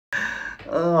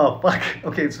Oh, fuck.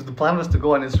 Okay, so the plan was to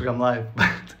go on Instagram Live, but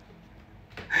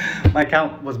my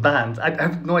account was banned. I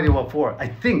have no idea what for. I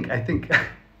think.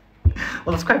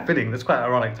 Well, that's quite fitting. That's quite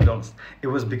ironic, to be honest. It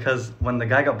was because when the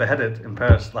guy got beheaded in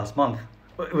Paris last month,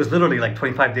 it was literally like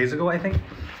 25 days ago, I think.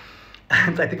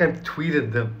 And I think I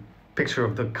tweeted the picture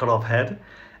of the cut off head.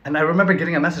 And I remember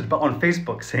getting a message but on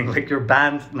Facebook saying, like, you're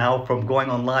banned now from going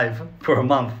on live for a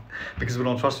month because we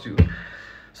don't trust you.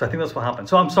 So I think that's what happened.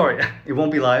 So I'm sorry, it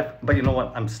won't be live, but you know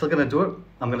what? I'm still gonna do it.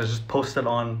 I'm gonna just post it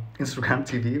on Instagram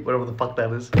TV, whatever the fuck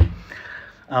that is.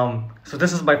 So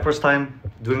this is my first time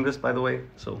doing this, by the way.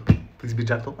 So please be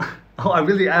gentle. Oh, I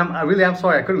really am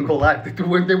sorry. I couldn't go live. They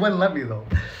wouldn't let me though.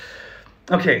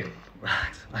 Okay,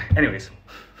 anyways,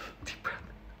 deep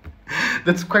breath.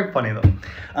 That's quite funny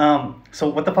though. So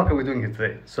what the fuck are we doing here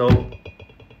today? So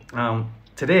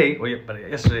today,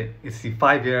 yesterday, it's the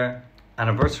 5-year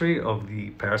anniversary of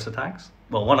the Paris attacks.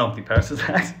 Well, one of the Paris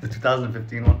attacks, the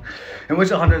 2015 one, in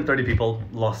which 130 people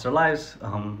lost their lives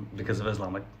because of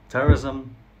Islamic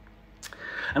terrorism.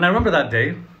 And I remember that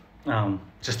day,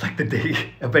 just like the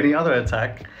day of any other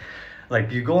attack,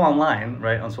 like you go online,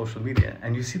 right, on social media,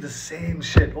 and you see the same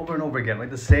shit over and over again,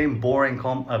 like the same boring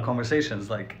conversations.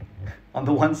 Like on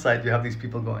the one side, you have these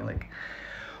people going like,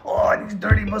 oh, these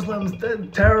dirty Muslims, they're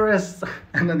terrorists.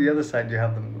 And on the other side, you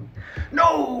have them going,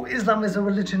 no, Islam is a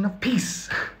religion of peace,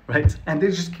 right? And they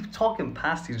just keep talking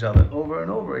past each other over and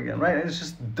over again, right? And it's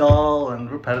just dull and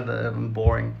repetitive and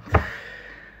boring.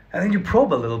 And then you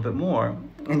probe a little bit more,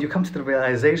 and you come to the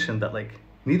realization that, like,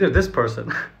 neither this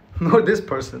person nor this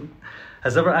person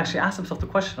has ever actually asked himself the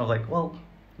question of, like, well,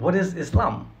 what is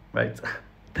Islam, right?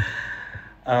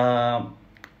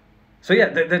 So yeah,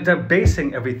 they're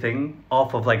basing everything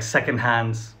off of like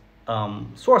secondhand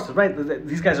sources, right?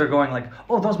 These guys are going like,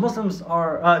 oh, those Muslims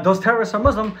are, those terrorists are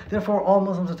Muslim, therefore all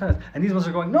Muslims are terrorists. And these Muslims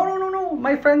are going, no,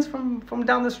 my friends from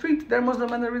down the street, they're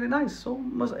Muslim and they're really nice. So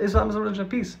Islam is a religion of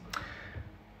peace.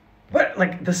 But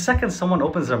like the second someone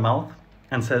opens their mouth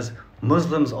and says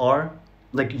Muslims are,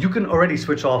 like you can already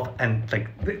switch off, and like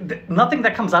nothing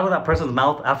that comes out of that person's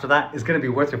mouth after that is gonna be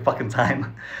worth your fucking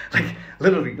time. Like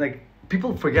literally, like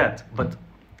people forget, but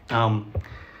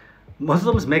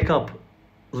Muslims make up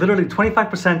literally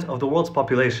 25% of the world's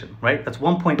population, right? That's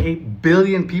 1.8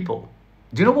 billion people.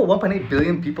 Do you know what 1.8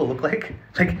 billion people look like?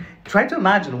 Like, try to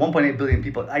imagine 1.8 billion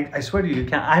people. I swear to you, you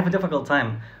can't. I have a difficult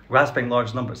time grasping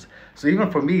large numbers. So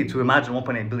even for me to imagine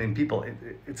 1.8 billion people,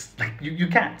 it's like, you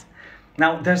can't.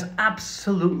 Now, there's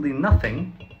absolutely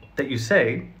nothing that you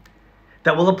say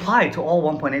that will apply to all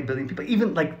 1.8 billion people.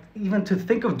 Even to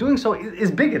think of doing so is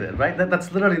bigoted, right?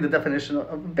 That's literally the definition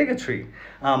of bigotry.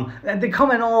 And they come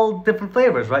in all different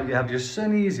flavors, right? You have your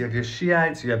Sunnis, you have your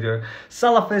Shiites, you have your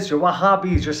Salafists, your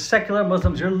Wahhabis, your secular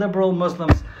Muslims, your liberal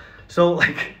Muslims. So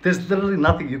like, there's literally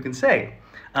nothing you can say.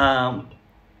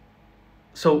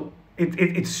 So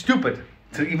it's stupid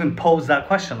to even pose that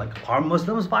question. Like, are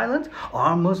Muslims violent?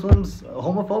 Are Muslims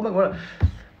homophobic?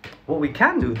 What we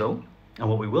can do though, and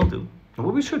what we will do, and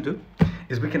what we should do,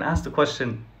 is we can ask the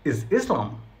question, is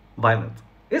Islam violent?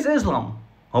 Is Islam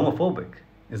homophobic?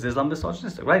 Is Islam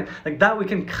misogynistic, right? Like that we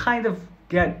can kind of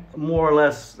get more or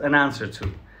less an answer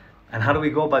to. And how do we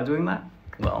go about doing that?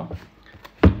 Well,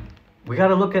 we got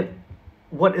to look at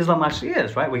what Islam actually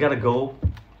is, right? We got to go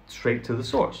straight to the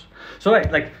source. So right,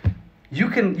 like you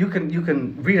can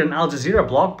read an Al Jazeera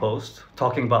blog post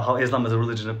talking about how Islam is a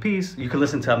religion of peace. You can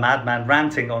listen to a madman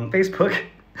ranting on Facebook,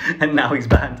 and now he's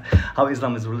banned, how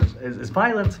Islam is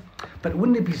violent. But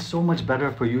wouldn't it be so much better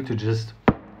for you to just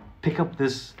pick up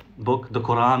this book, the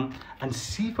Quran, and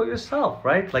see for yourself,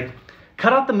 right? Like,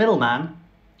 cut out the middleman,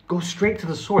 go straight to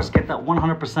the source, get that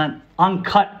 100%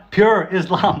 uncut, pure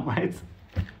Islam, right?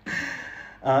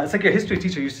 It's like your history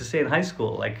teacher used to say in high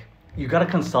school, like, you got to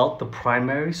consult the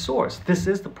primary source. This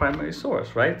is the primary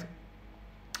source, right?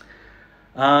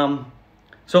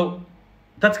 So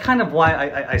that's kind of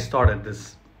why I started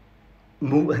this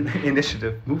movement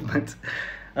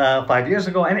 5 years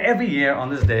ago. And every year on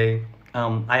this day,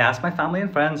 I ask my family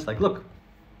and friends, like, look,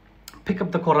 pick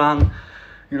up the Quran,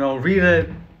 read it,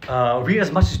 read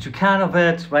as much as you can of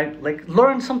it, right? Like,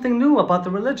 learn something new about the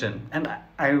religion. And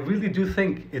I really do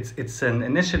think it's an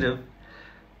initiative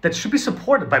that should be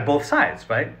supported by both sides,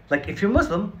 right? Like, if you're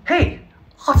Muslim, hey,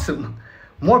 awesome.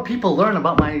 More people learn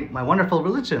about my wonderful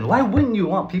religion. Why wouldn't you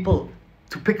want people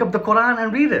to pick up the Quran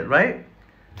and read it, right?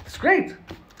 It's great.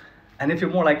 And if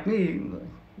you're more like me,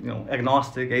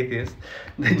 agnostic, atheist,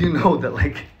 then you know that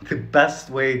like the best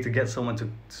way to get someone to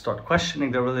start questioning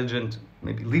their religion, to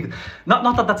maybe leave it,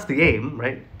 not that that's the aim,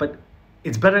 right? But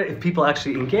it's better if people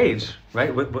actually engage,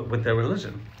 right, with their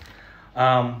religion.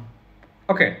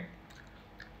 Okay.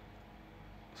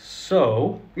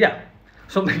 So, yeah.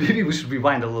 So maybe we should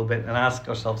rewind a little bit and ask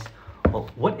ourselves, well,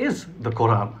 what is the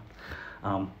Quran?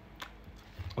 I'm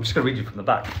just going to read you from the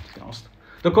back, to be honest.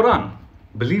 The Quran,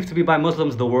 believed to be by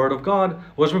Muslims the word of God,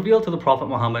 was revealed to the Prophet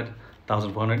Muhammad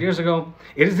 1,400 years ago.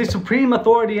 It is the supreme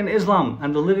authority in Islam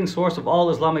and the living source of all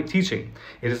Islamic teaching.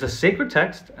 It is a sacred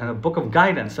text and a book of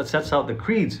guidance that sets out the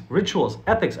creeds, rituals,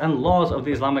 ethics, and laws of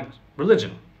the Islamic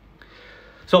religion.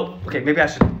 So, okay, maybe I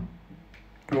should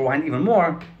rewind even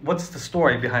more. What's the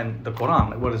story behind the Quran?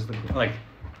 Like, what is the, like,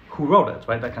 who wrote it,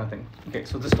 right? That kind of thing. Okay,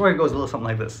 so the story goes a little something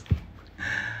like this.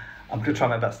 I'm going to try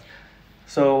my best.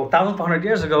 So 1,400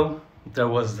 years ago, there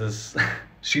was this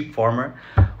sheep farmer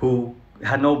who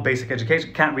had no basic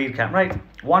education, can't read, can't write,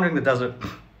 wandering the desert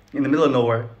in the middle of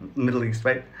nowhere, Middle East,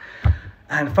 right?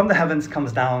 And from the heavens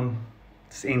comes down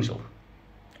this angel,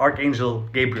 Archangel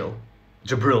Gabriel,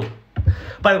 Jibril.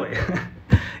 By the way,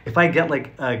 if I get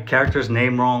like a character's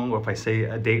name wrong or if I say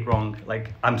a date wrong,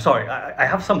 like, I'm sorry. I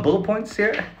have some bullet points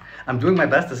here. I'm doing my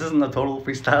best. This isn't a total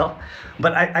freestyle,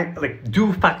 but I like,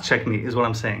 do fact check me is what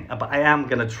I'm saying. But I am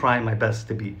gonna try my best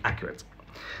to be accurate.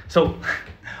 So,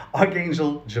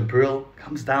 Archangel Jibril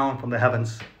comes down from the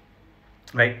heavens,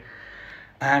 right,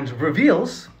 and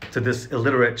reveals to this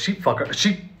illiterate sheep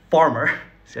farmer.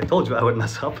 See, I told you I would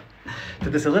mess up. To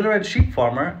this illiterate sheep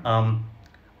farmer,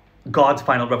 God's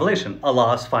final revelation,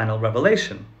 Allah's final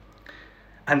revelation.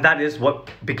 And that is what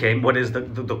is the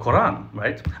Quran,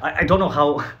 right? I don't know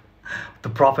how the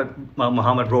Prophet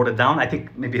Muhammad wrote it down. I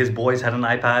think maybe his boys had an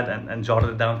iPad and jotted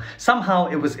it down. Somehow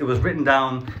it was written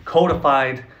down,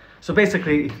 codified. So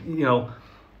basically, you know,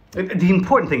 the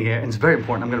important thing here, and it's very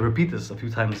important, I'm going to repeat this a few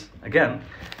times again,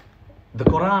 the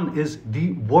Quran is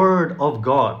the word of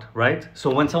God, right?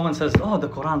 So when someone says, oh, the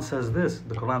Quran says this,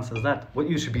 the Quran says that, what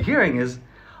you should be hearing is,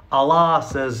 Allah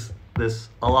says this,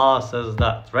 Allah says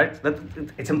that, right?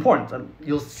 It's important, and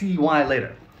you'll see why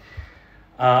later.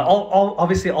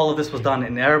 Obviously, all of this was done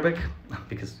in Arabic,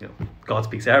 because, you know, God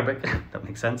speaks Arabic. That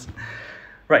makes sense.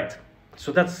 Right,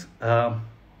 so that's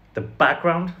the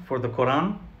background for the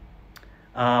Quran.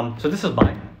 So this is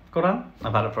my Quran.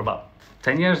 I've had it for about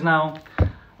 10 years now.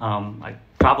 I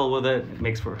travel with it. It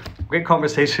makes for great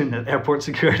conversation at airport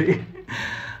security.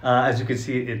 As you can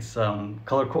see, it's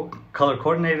color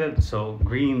coordinated. So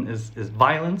green is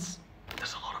violence.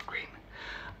 There's a lot of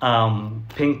green.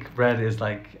 Pink, red is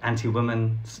like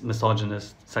anti-women,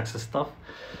 misogynist, sexist stuff.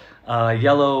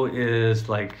 Yellow is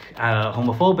like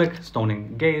homophobic,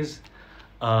 stoning gays.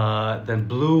 Then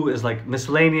blue is like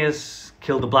miscellaneous,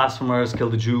 kill the blasphemers, kill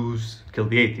the Jews, kill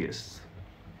the atheists.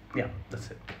 Yeah, that's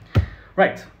it.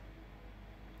 Right.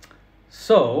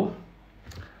 So,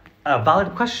 a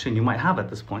valid question you might have at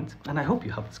this point, and I hope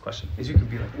you have this question, is you could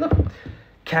be like, look,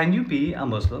 can you be a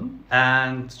Muslim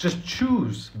and just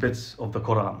choose bits of the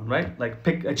Quran, right? Like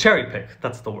cherry pick,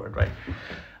 that's the word, right?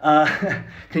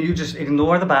 Can you just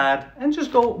ignore the bad and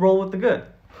just go roll with the good?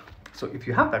 So if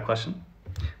you have that question,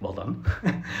 well done.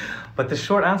 But the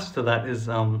short answer to that is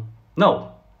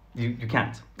no, you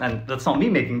can't. And that's not me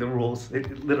making the rules.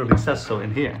 It literally says so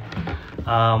in here.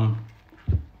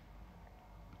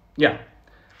 Yeah.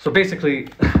 So basically,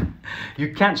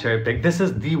 you can't cherry pick. This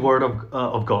is the word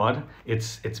of God.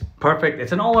 It's perfect.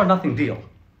 It's an all or nothing deal,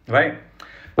 right?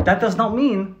 That does not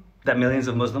mean that millions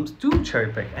of Muslims do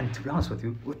cherry pick. And to be honest with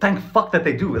you, thank fuck that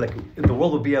they do. Like, the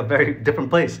world would be a very different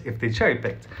place if they cherry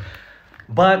picked.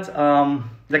 But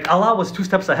like, Allah was 2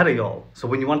 steps ahead of y'all. So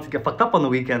when you want to get fucked up on the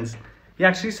weekends, he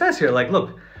actually says here, like,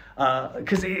 look,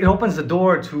 because it opens the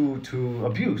door to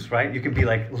abuse, right? You could be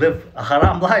like, live a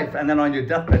haram life, and then on your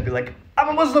deathbed be like, I'm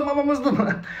a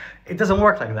Muslim. It doesn't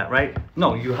work like that, right?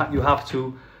 No, you have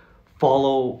to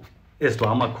follow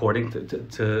Islam according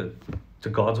to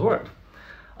God's word.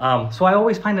 So I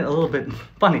always find it a little bit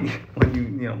funny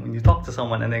when you talk to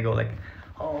someone and they go like,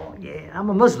 oh yeah, I'm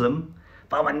a Muslim,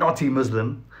 but I'm a naughty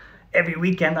Muslim. Every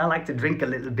weekend I like to drink a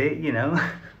little bit, you know.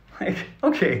 Like,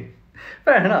 okay,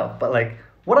 fair enough. But like,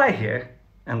 what I hear,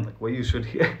 and like what you should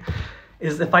hear,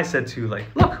 is if I said to you like,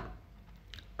 look,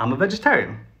 I'm a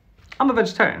vegetarian,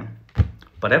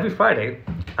 but every Friday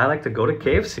I like to go to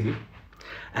KFC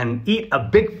and eat a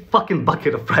big fucking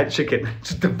bucket of fried chicken,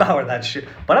 just devour that shit,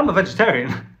 but I'm a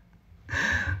vegetarian.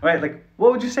 Right? Like,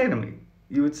 what would you say to me?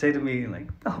 You would say to me like,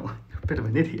 oh, you're a bit of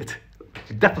an idiot.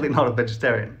 You're definitely not a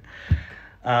vegetarian.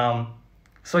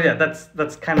 So yeah,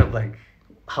 that's kind of like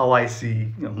how I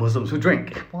see, Muslims who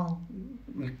drink. Well,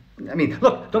 I mean,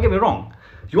 look, don't get me wrong.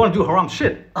 You want to do haram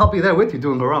shit, I'll be there with you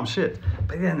doing haram shit.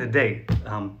 But at the end of the day,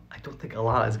 I don't think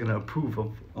Allah is going to approve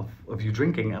of you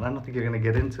drinking, and I don't think you're going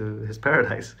to get into his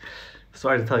paradise.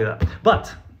 Sorry to tell you that.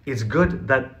 But it's good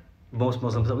that most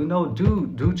Muslims that we know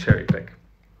do cherry pick.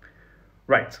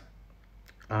 Right.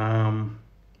 Where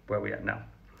are we at now?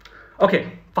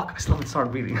 Okay, fuck, I still haven't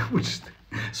started reading, which,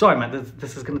 sorry man,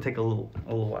 this is gonna take a little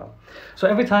while. So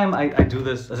every time I do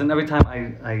this, as in every time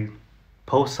I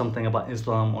post something about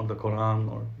Islam or the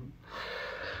Quran, or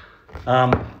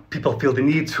people feel the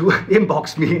need to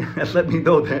inbox me and let me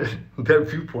know their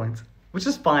viewpoints, which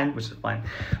is fine.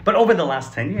 But over the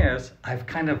last 10 years, I've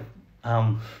kind of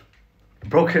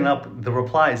broken up the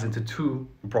replies into two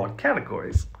broad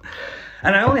categories.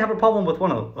 And I only have a problem with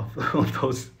one of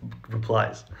those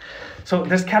replies. So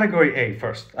there's category A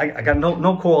first. I got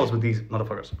no quarrels with these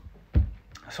motherfuckers.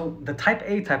 So the type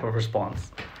A type of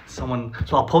response, so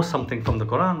I'll post something from the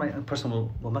Quran, right? And a person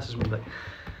will message me like,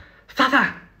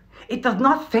 Father, it does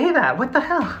not say that. What the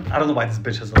hell? I don't know why this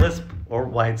bitch has a lisp or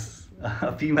why it's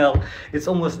a female. It's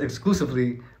almost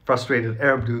exclusively frustrated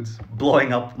Arab dudes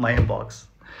blowing up my inbox.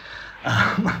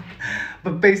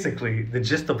 But basically, the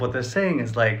gist of what they're saying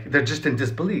is like, they're just in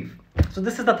disbelief. So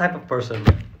this is the type of person,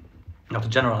 not to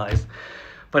generalize,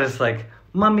 but it's like,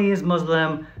 mommy is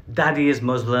Muslim, daddy is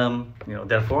Muslim,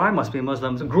 therefore I must be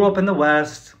Muslim. So grew up in the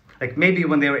West, like maybe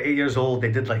when they were 8 years old,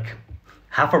 they did like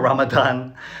half a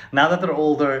Ramadan. Now that they're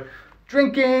older,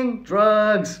 drinking,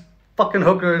 drugs, fucking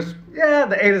hookers, yeah,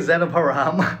 the A to Z of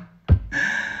haram.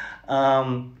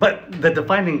 But the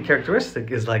defining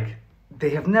characteristic is like, they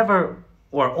have never,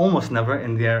 or almost never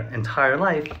in their entire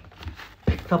life,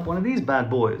 picked up one of these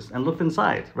bad boys and looked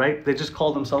inside, right? They just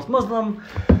call themselves Muslim.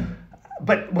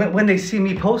 But when they see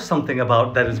me post something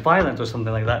about that is violent or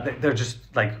something like that, they're just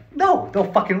like, no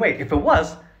fucking way. If it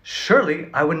was, surely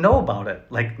I would know about it.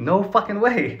 Like, no fucking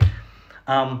way.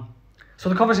 So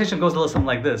the conversation goes a little something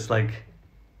like this. Like,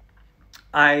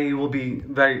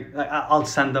 I'll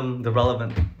send them the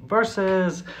relevant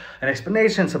verses and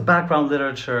explanations of background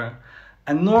literature.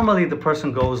 And normally the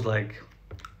person goes like,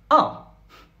 oh,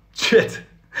 shit,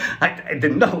 I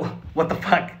didn't know, what the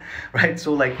fuck, right?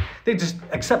 So like, they just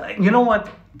accept, you know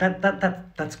what,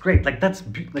 that's great, like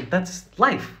that's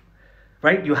life,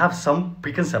 right? You have some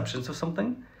preconceptions of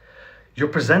something, you're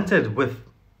presented with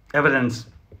evidence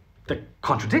that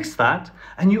contradicts that,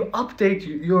 and you update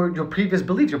your previous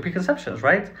beliefs, your preconceptions,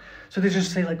 right? So they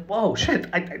just say like, whoa, shit,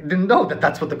 I didn't know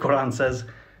that's what the Quran says.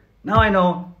 Now I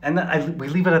know, and we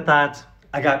leave it at that.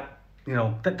 I got,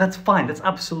 that's fine. That's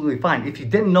absolutely fine. If you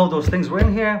didn't know those things were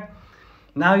in here,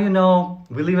 now you know.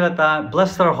 We leave it at that.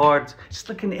 Bless their hearts. Just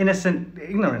like an innocent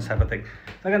ignorance type of thing.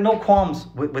 I got no qualms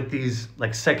with these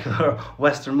like secular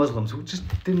Western Muslims who just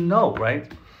didn't know, right?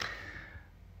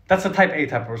 That's the type A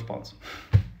type of response.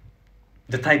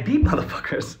 The type B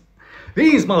motherfuckers,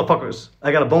 these motherfuckers,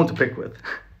 I got a bone to pick with.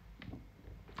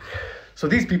 So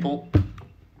these people,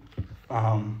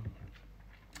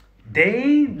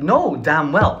 they know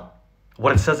damn well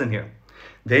what it says in here.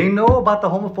 They know about the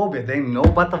homophobia, they know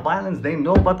about the violence, they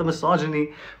know about the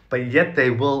misogyny, but yet they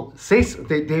will say,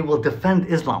 they will defend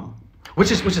Islam, which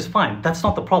is fine. That's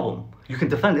not the problem. You can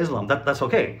defend Islam, that's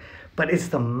okay. But it's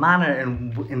the manner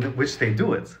in which they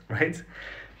do it, right?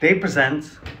 They present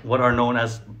what are known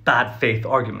as bad faith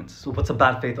arguments. So what's a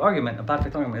bad faith argument? A bad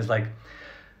faith argument is like,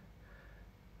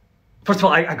 first of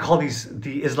all, I call these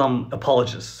the Islam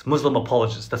apologists, Muslim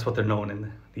apologists. That's what they're known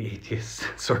in the atheist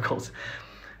circles.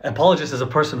 Apologist is a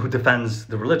person who defends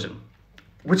the religion,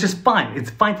 which is fine. It's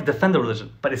fine to defend the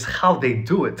religion, but it's how they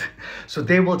do it. So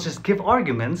they will just give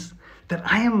arguments that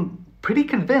I am pretty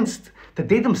convinced that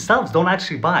they themselves don't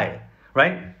actually buy,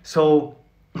 right? So,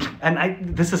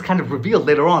 and this is kind of revealed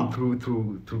later on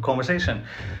through conversation.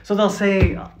 So they'll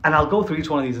say, and I'll go through each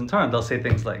one of these in turn. They'll say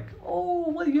things like, oh,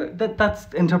 well,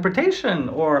 that's interpretation,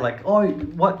 or like, oh,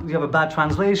 what, you have a bad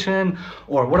translation,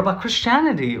 or what about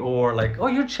Christianity, or like, oh,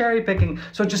 you're cherry picking.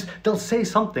 So just, they'll say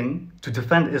something to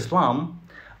defend Islam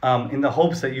in the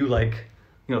hopes that you like,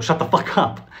 shut the fuck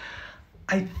up.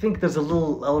 I think there's a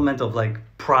little element of like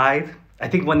pride. I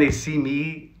think when they see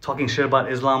me talking shit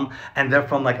about Islam and they're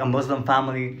from like a Muslim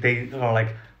family, they are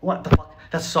like, what the fuck?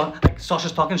 That's like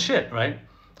Sasha's talking shit, right?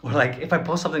 Or like if I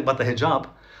post something about the hijab,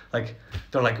 like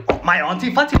they're like, oh, my auntie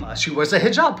Fatima, she wears a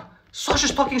hijab.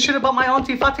 Sasha's talking shit about my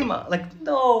auntie Fatima. Like,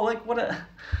 no, like what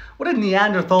a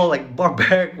Neanderthal, like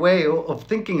barbaric way of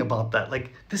thinking about that.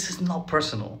 Like, this is not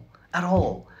personal at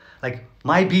all. Like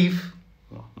my beef,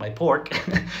 my pork,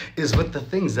 is with the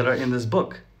things that are in this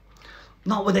book.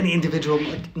 Not with any individual,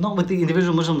 like not with the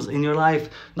individual Muslims in your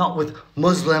life, not with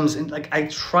Muslims. Like I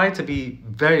try to be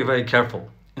very, very careful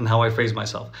in how I phrase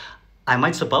myself. I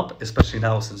might slip up, especially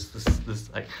now since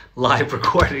this like live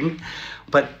recording,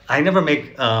 but I never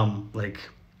make like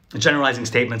generalizing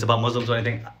statements about Muslims or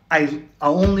anything. I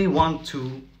only want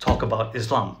to talk about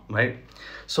Islam, right?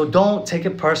 So don't take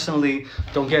it personally.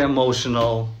 Don't get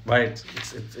emotional, right?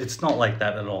 It's not like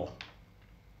that at all.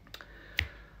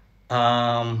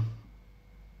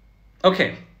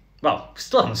 Okay, well,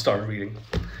 still haven't started reading.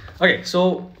 Okay,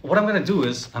 so what I'm going to do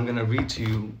is I'm going to read to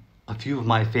you a few of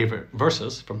my favorite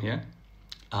verses from here.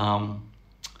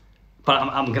 But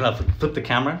I'm going to flip the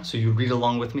camera so you read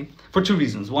along with me for two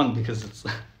reasons. One, because it's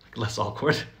less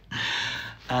awkward.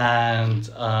 And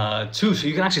two, so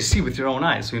you can actually see with your own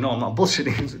eyes. So you know I'm not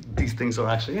bullshitting. These things are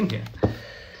actually in here.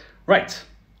 Right.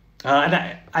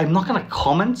 And I'm not going to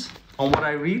comment on what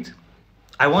I read.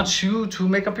 I want you to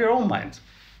make up your own mind.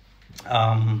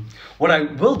 What I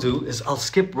will do is I'll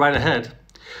skip right ahead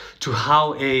to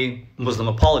how a Muslim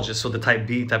apologist, so the type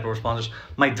B type of responders,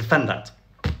 might defend that.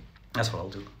 That's what I'll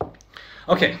do.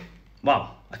 Okay,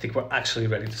 wow, I think we're actually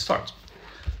ready to start.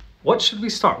 What should we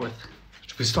start with?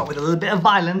 Should we start with a little bit of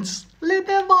violence? A little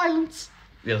bit of violence.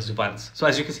 Yeah, let's do violence. So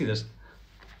as you can see, there's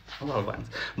a lot of violence.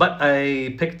 But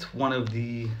I picked one of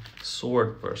the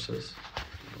sword verses.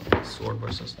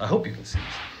 I hope you can see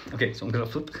this. Okay, so I'm gonna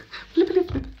flip.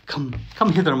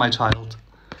 Come hither, my child.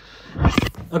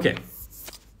 Okay.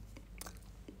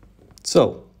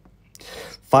 So,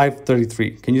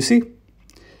 533. Can you see?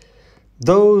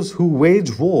 Those who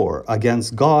wage war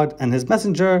against God and his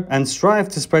messenger and strive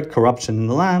to spread corruption in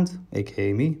the land,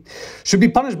 aka me, should be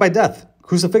punished by death,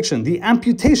 crucifixion, the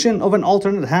amputation of an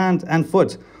alternate hand and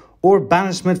foot, or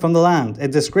banishment from the land, a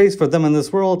disgrace for them in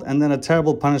this world, and then a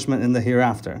terrible punishment in the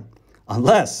hereafter.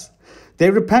 Unless they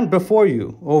repent before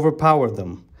you, overpower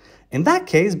them. In that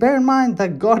case, bear in mind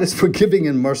that God is forgiving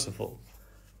and merciful.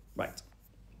 Right.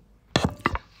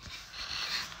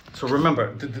 So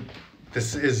remember,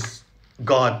 this is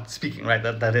God speaking, right?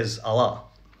 That is Allah.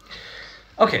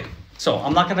 Okay, so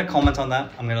I'm not going to comment on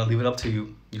that. I'm going to leave it up to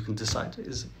you. You can decide.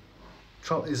 Is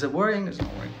it worrying? Is it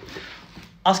not worrying?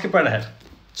 I'll skip right ahead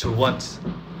to what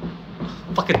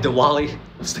fucking Diwali,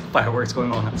 stick fireworks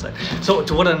going on outside. So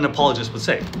to what an apologist would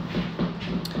say.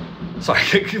 Sorry,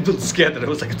 I got a little scared that it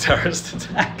was like a terrorist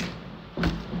attack.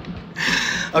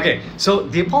 Okay, so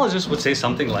the apologist would say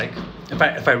something like,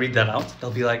 if I read that out,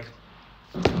 they'll be like,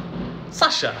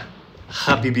 Sasha,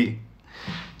 Habibi,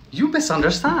 you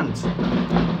misunderstand.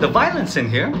 The violence in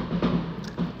here,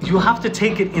 you have to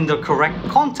take it in the correct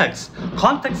context.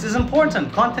 Context is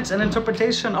important. Context and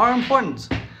interpretation are important.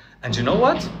 And you know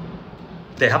what?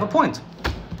 They have a point.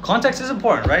 Context is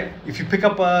important, right? If you pick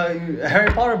up a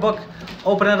Harry Potter book,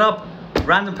 open it up,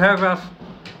 random paragraph,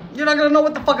 you're not gonna know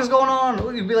what the fuck is going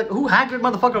on. You'd be like, who Hagrid,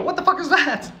 motherfucker? What the fuck is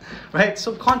that? Right?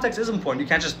 So context is important. You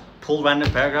can't just pull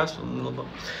random paragraphs from the book.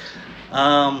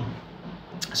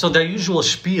 So their usual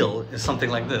spiel is something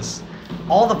like this.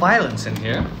 All the violence in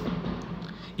here,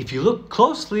 if you look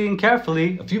closely and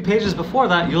carefully, a few pages before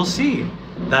that, you'll see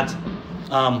that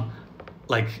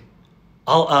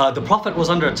the Prophet was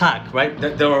under attack, right?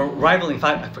 There were rivaling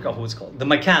factions, I forgot who it's called. The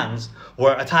Meccans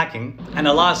were attacking, and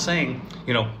Allah is saying,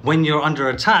 you know, when you're under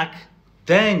attack,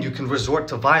 then you can resort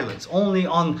to violence, only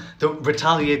on the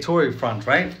retaliatory front,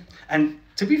 right? And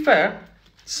to be fair,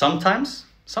 sometimes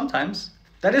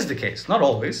that is the case, not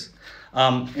always.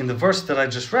 In the verse that I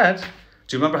just read,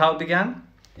 do you remember how it began?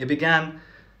 It began,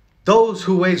 those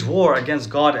who wage war against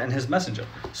God and his messenger.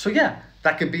 So yeah,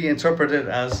 that could be interpreted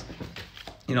as,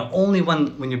 you know, only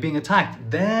when you're being attacked,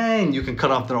 then you can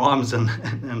cut off their arms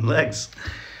and legs.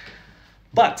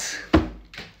 But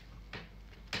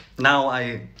now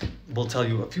I will tell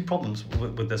you a few problems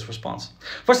with this response.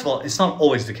 First of all, it's not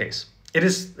always the case. It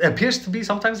appears to be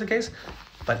sometimes the case,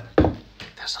 but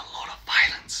there's a lot of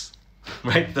violence,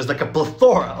 right? There's like a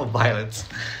plethora of violence.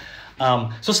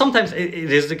 So sometimes it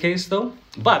is the case though,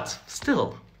 but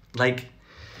still, like,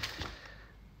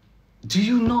 do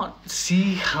you not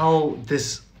see how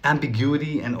this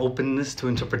ambiguity and openness to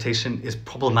interpretation is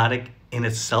problematic in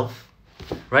itself,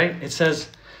 right? It says,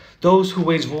 those who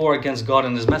wage war against God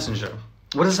and his messenger.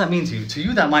 What does that mean to you? To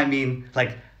you, that might mean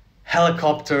like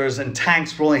helicopters and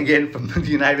tanks rolling in from the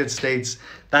United States.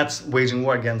 That's waging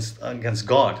war against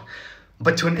God.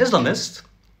 But to an Islamist,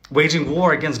 waging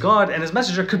war against God and his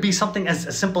messenger could be something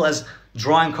as simple as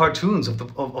drawing cartoons of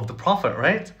the Prophet,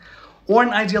 right? Or an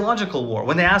ideological war.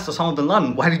 When they asked Osama bin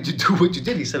Laden, why did you do what you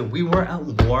did? He said, we were at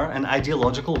war, an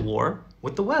ideological war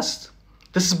with the West.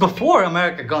 This is before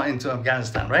America got into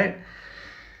Afghanistan, right?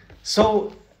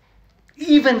 So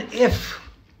even if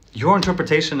your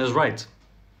interpretation is right,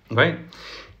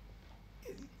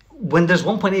 when there's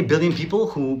 1.8 billion people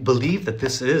who believe that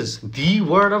this is the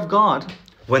word of God,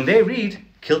 when they read,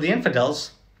 kill the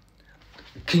infidels,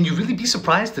 can you really be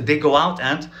surprised that they go out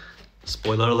and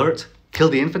Spoiler alert, kill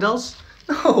the infidels?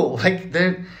 No, like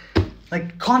they're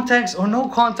like context or no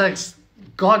context,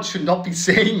 God should not be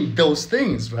saying those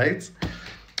things, right?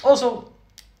 Also,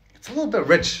 it's a little bit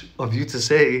rich of you to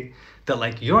say that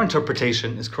like your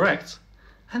interpretation is correct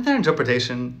and their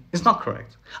interpretation is not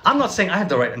correct. I'm not saying I have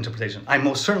the right interpretation. I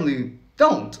most certainly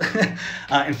don't.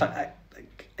 In fact,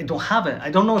 I don't have it. I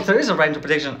don't know if there is a right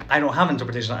interpretation. I don't have an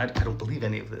interpretation. I don't believe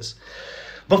any of this.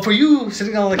 But for you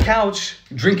sitting on the couch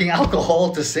drinking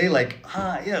alcohol to say like,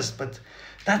 yes, but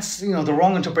that's, the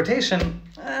wrong interpretation,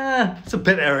 it's a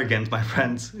bit arrogant, my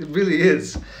friends. It really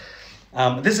is.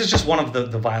 This is just one of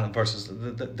the violent verses.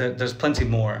 There's plenty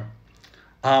more.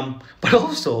 But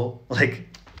also, like,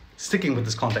 sticking with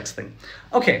this context thing.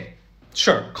 Okay,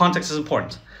 sure, context is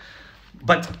important.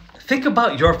 But think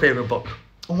about your favorite book,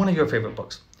 or one of your favorite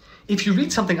books. If you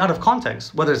read something out of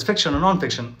context, whether it's fiction or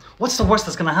non-fiction, what's the worst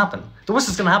that's going to happen? The worst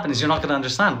that's going to happen is you're not going to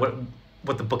understand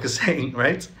what the book is saying,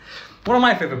 right? One of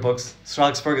my favorite books, Sir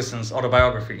Alex Ferguson's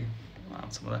autobiography,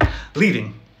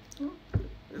 Leaving.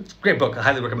 It's a great book. I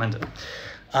highly recommend it.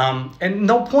 And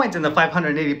no point in the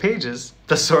 580 pages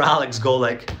does Sir Alex go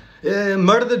like,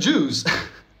 murder the Jews.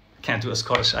 Can't do a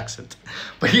Scottish accent.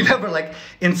 But he never like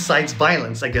incites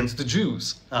violence against the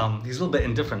Jews. He's a little bit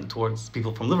indifferent towards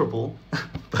people from Liverpool,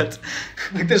 but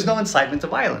like, there's no incitement to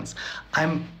violence.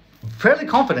 I'm fairly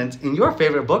confident in your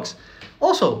favorite books.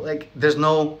 Also, like there's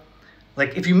no,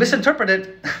 like if you misinterpret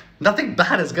it, nothing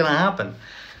bad is gonna happen.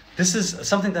 This is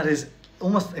something that is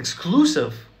almost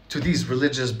exclusive to these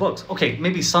religious books. Okay,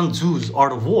 maybe Sun Tzu's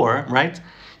Art of War, right?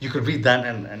 You could read that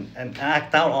and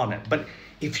act out on it. But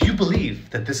if you believe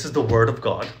that this is the word of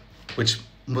God, which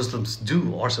Muslims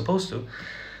do or are supposed to,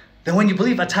 then when you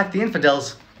believe attack the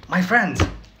infidels, my friend,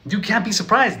 you can't be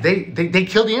surprised. They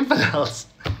kill the infidels.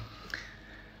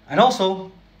 And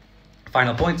also,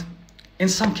 final point, in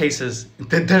some cases,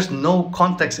 there's no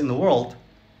context in the world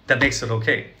that makes it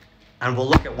okay. And we'll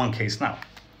look at one case now.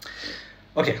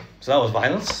 Okay, so that was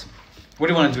violence. What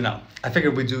do you want to do now? I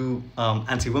figured we do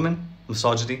anti-women,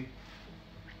 misogyny.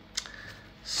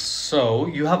 So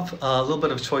you have a little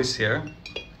bit of choice here.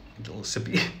 A little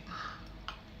sippy.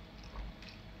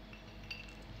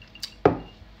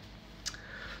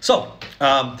 So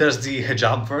there's the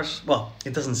hijab verse. Well,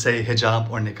 it doesn't say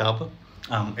hijab or niqab.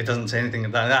 It doesn't say anything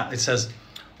like that. It says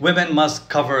women must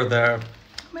cover their...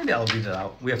 Maybe I'll read it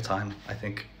out. We have time, I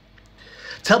think.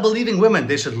 Tell believing women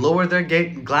they should lower their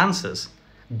glances,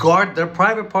 guard their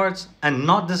private parts, and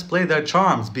not display their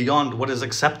charms beyond what is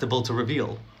acceptable to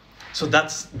reveal. So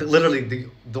that's literally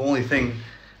the only thing,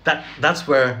 that's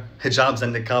where hijabs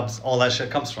and niqabs, all that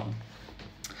shit comes from.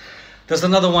 There's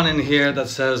another one in here that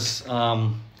says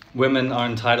women are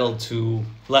entitled to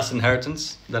less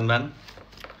inheritance than men.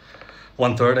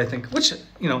 1/3, I think, which,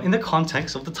 in the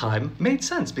context of the time made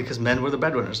sense because men were the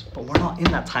breadwinners, but we're not in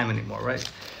that time anymore, right?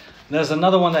 There's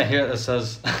another one here that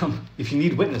says, if you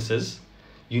need witnesses,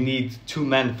 you need 2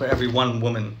 men for every 1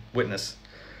 woman witness.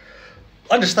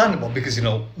 Understandable, because,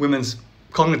 women's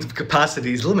cognitive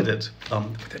capacity is limited.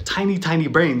 With their tiny, tiny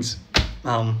brains.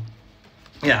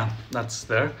 Yeah, that's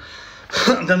there.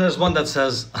 Then there's one that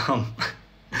says,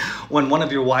 when one of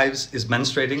your wives is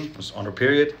menstruating, or on her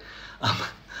period,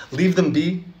 leave them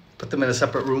be, put them in a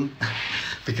separate room,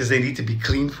 because they need to be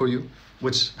clean for you,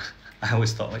 which I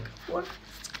always thought, like, what?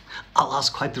 Allah's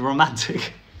quite the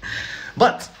romantic.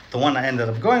 But the one I ended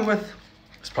up going with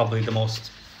is probably the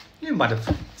most, you might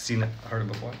have seen it, heard it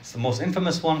before. It's the most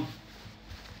infamous one.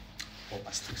 Oh,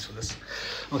 I stick to this.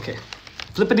 Okay,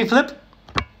 flippity flip.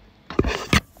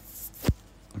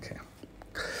 Okay,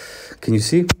 can you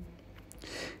see?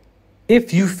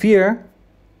 If you fear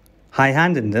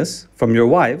high-handedness from your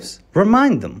wives,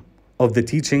 remind them of the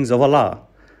teachings of Allah.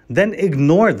 Then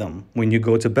ignore them when you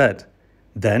go to bed.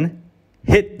 Then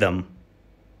hit them.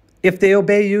 If they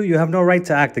obey you, you have no right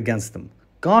to act against them.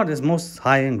 God is most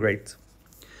high and great.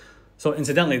 So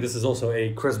incidentally, this is also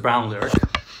a Chris Brown lyric.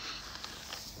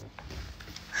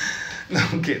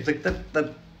 Okay, like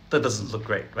that doesn't look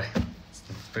great, right? It's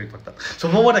pretty fucked up. So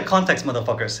what would a context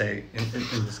motherfucker say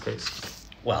in this case?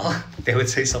 Well, they would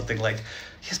say something like,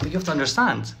 yes, but you have to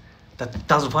understand that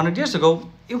 1,500 years ago,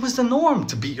 it was the norm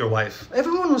to beat your wife.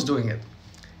 Everyone was doing it.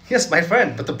 Yes, my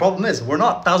friend, but the problem is, we're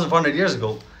not 1,500 years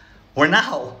ago. We're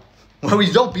now, where we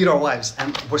don't beat our wives.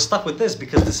 And we're stuck with this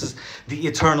because this is the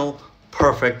eternal,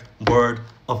 perfect word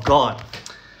of God.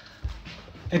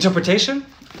 Interpretation?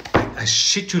 I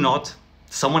shit you not.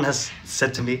 Someone has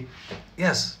said to me,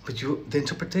 yes, but the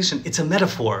interpretation, it's a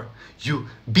metaphor. You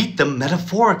beat them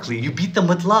metaphorically. You beat them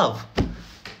with love.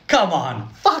 Come on,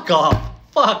 fuck off.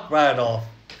 Fuck right off.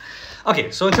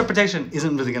 Okay, so interpretation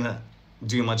isn't really gonna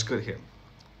do you much good here.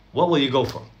 What will you go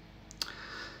for?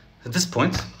 At this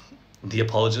point, the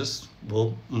apologist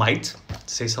might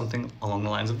say something along the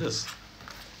lines of this.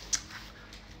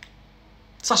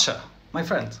 Sasha, my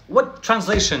friend, what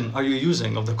translation are you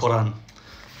using of the Quran?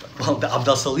 Well, the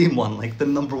Abdel Salim one, like the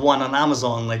 #1 on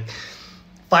Amazon, like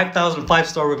 5,000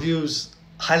 5-star reviews,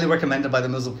 highly recommended by the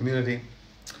Muslim community.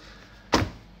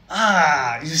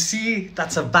 You see,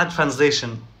 that's a bad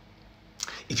translation.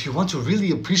 If you want to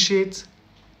really appreciate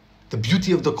the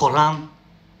beauty of the Quran,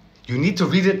 you need to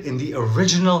read it in the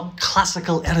original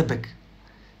classical Arabic.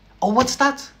 Oh, what's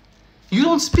that? You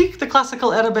don't speak the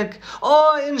classical Arabic.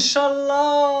 Oh,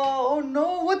 inshallah. Oh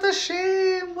no, what a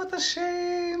shame, what a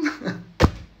shame.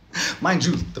 Mind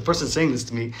you, the person saying this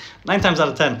to me, 9 times out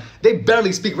of 10, they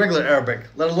barely speak regular Arabic,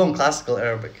 let alone classical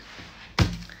Arabic.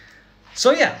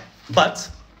 So yeah, but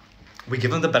we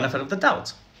give them the benefit of the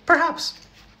doubt. Perhaps,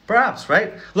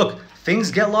 right? Look,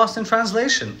 things get lost in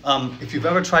translation. If you've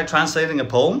ever tried translating a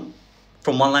poem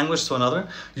from one language to another,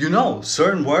 you know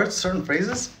certain words, certain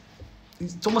phrases,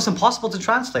 it's almost impossible to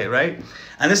translate, right?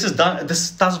 And this is done,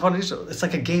 it's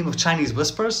like a game of Chinese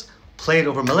whispers played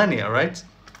over millennia, right?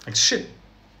 Like shit,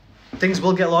 things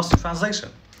will get lost in translation.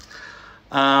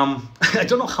 I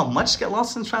don't know how much get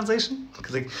lost in translation,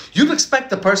 because like, you'd expect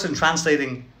the person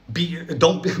translating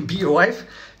don't beat your wife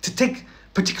to take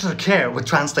particular care with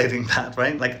translating that,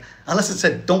 right? Like, unless it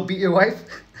said don't beat your wife,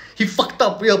 he fucked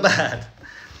up real bad.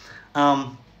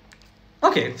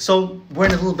 Okay, so we're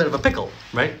in a little bit of a pickle,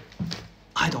 right?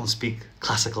 I don't speak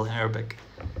classical Arabic.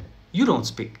 You don't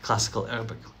speak classical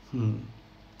Arabic.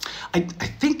 I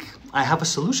think I have a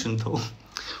solution though.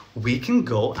 We can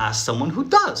go ask someone who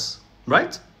does,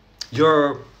 right?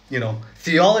 Your,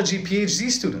 theology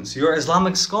PhD students, your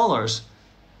Islamic scholars,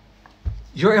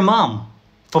 your imam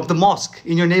from the mosque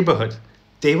in your neighborhood.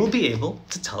 They will be able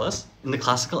to tell us in the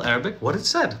classical Arabic what it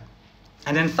said.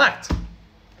 And in fact,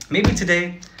 maybe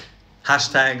today,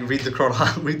 hashtag read the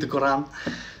Quran.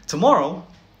 Tomorrow,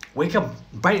 wake up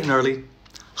bright and early,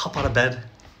 hop out of bed,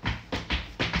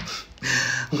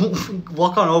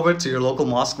 walk on over to your local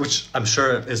mosque, which I'm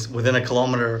sure is within a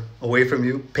kilometer away from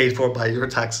you, paid for by your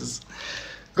taxes.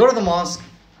 Go to the mosque.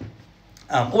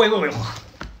 Wait.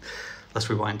 Let's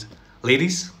rewind.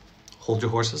 Ladies, hold your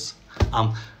horses.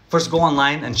 First go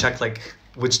online and check like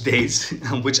which days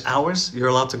and which hours you're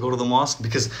allowed to go to the mosque,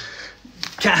 because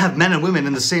you can't have men and women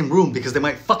in the same room because they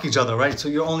might fuck each other, right? So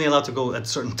you're only allowed to go at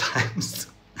certain times.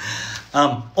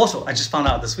 Also, I just found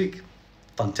out this week,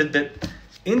 fun tidbit,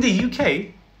 in the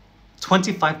UK,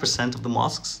 25% of the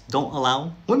mosques don't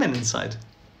allow women inside.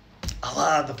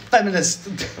 Allah, the feminist.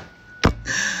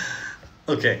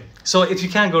 Okay, so if you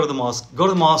can't go to the mosque, go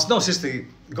to the mosque. No, seriously,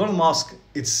 go to the mosque.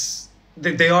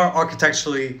 They are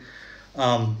architecturally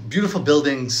beautiful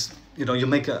buildings. You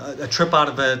make a trip out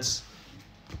of it.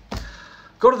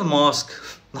 Go to the mosque,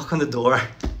 knock on the door,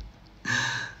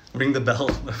 ring the bell.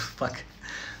 Fuck.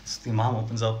 So the imam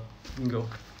opens up and go,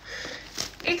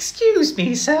 "Excuse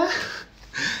me, sir.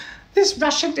 This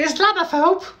Russian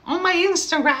Islamophobe on my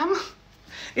Instagram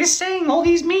is saying all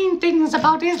these mean things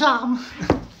about Islam."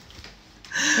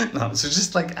 No, so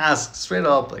just like ask straight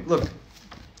up, like, look,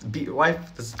 beat your wife?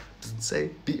 Does it say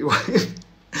beat your wife?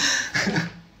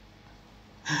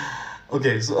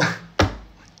 Okay, so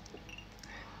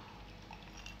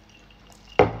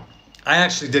I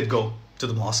actually did go to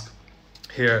the mosque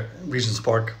here, Regent's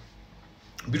Park,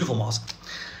 beautiful mosque,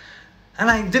 and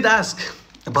I did ask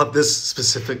about this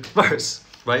specific verse,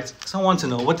 right? Because I want to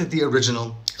know, what did the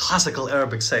original classical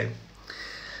Arabic say?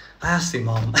 I asked the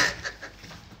imam.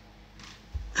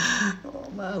 Oh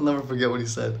man, I'll never forget what he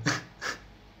said.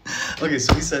 Okay,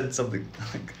 so he said something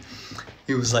like,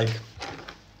 he was like,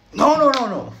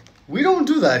 no, we don't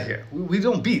do that here. We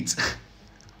don't beat.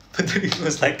 But then he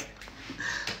was like,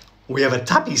 we have a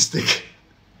tappy stick.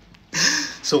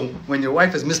 So when your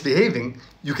wife is misbehaving,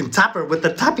 you can tap her with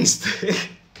the tappy stick.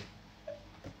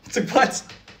 It's like, what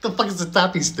the fuck is a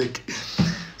tappy stick?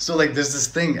 So like, there's this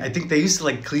thing, I think they used to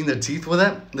like clean their teeth with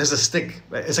it. There's a stick,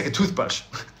 right? It's like a toothbrush.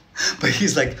 But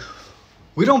he's like,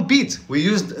 we don't beat, we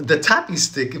use the tappy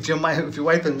stick. If your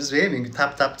wife is misbehaving, you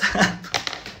tap.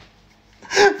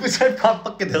 Which I found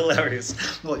fucking hilarious.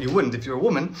 Well, you wouldn't if you're a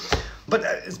woman, but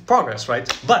it's progress, right?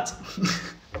 But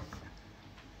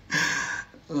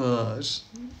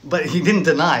but he didn't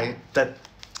deny that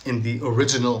in the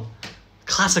original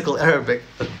classical Arabic,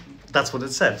 that's what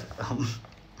it said.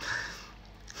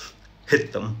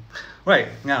 Hit them. Right,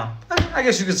 now, I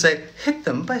guess you could say, hit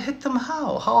them, but hit them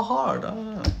how? How hard?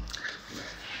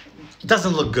 It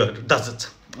doesn't look good, does it?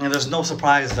 And there's no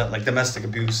surprise that like domestic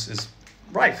abuse is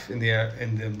rife in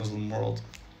the Muslim world.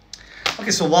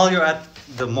 Okay, so while you're at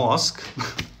the mosque,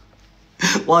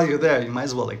 while you're there, you might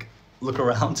as well like look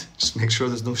around, just make sure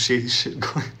there's no shady shit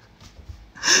going.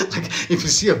 Like if you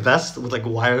see a vest with like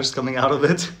wires coming out of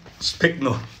it, just pick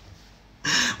no.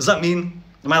 Does that mean,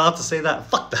 am I allowed to say that?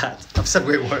 Fuck that. I've said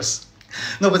way worse.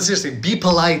 No, but seriously, be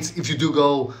polite if you do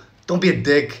go. Don't be a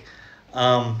dick.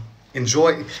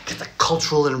 Enjoy, get the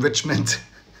cultural enrichment.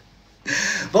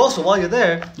 But also, while you're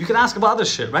there, you can ask about other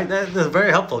shit, right? They're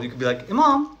very helpful. You could be like,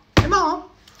 Imam,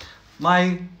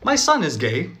 my son is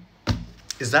gay.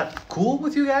 Is that cool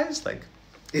with you guys? Like,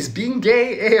 is being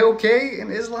gay A-okay in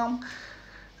Islam?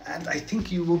 And I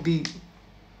think you will be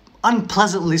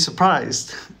unpleasantly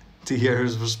surprised to hear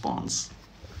his response.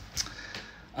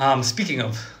 Speaking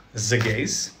of the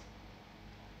gays,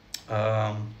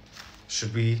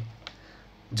 should we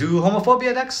do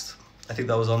homophobia next? I think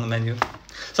that was on the menu.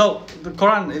 So the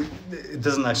Quran, it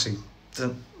doesn't actually,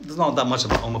 there's not that much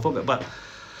about homophobia, but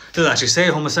it doesn't actually say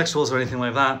homosexuals or anything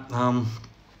like that.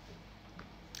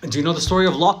 Do you know the story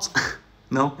of Lot?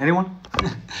 No? Anyone?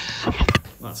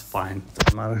 That's fine.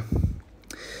 Doesn't matter.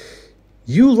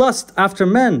 You lust after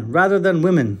men rather than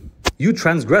women. You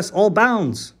transgress all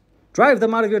bounds. Drive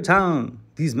them out of your town.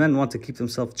 These men want to keep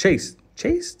themselves chaste.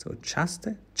 Chaste or chaste?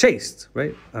 Chaste,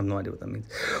 right? I have no idea what that means.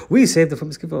 We saved him from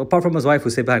his apart from his wife who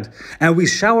stayed behind. And we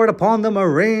showered upon them a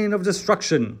rain of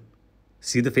destruction.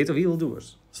 See the fate of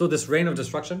evildoers. So this rain of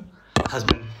destruction has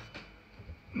been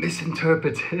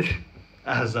misinterpreted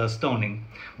as stoning.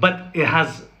 But it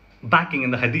has backing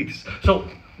in the hadiths. So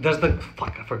there's the, I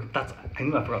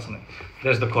knew I forgot something.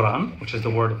 There's the Quran, which is the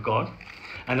word of God.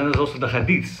 And then there's also the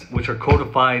hadiths, which are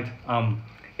codified.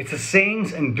 It's the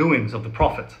sayings and doings of the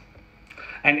Prophet.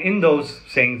 And in those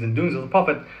sayings and doings of the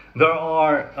Prophet, there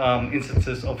are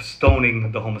instances of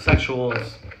stoning the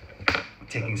homosexuals,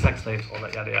 taking sex slaves, all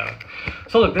that yada yada.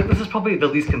 So look, this is probably the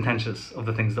least contentious of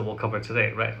the things that we'll cover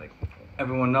today, right? Like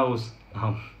everyone knows,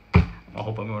 I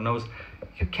hope everyone knows,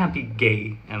 you can't be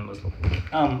gay and Muslim.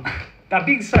 That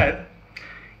being said,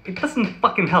 it doesn't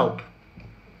fucking help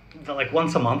that like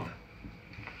once a month,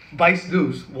 Vice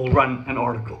News will run an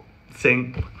article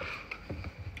saying,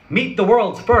 meet the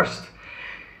world's first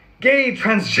gay,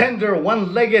 transgender,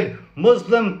 one-legged,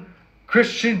 Muslim,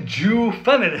 Christian, Jew,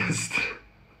 feminist.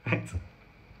 Right?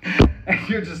 And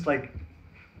you're just like,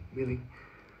 really?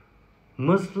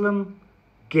 Muslim,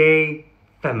 gay,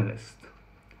 feminist.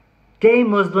 Gay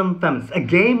Muslim, feminist. A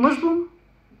gay Muslim?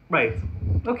 Right.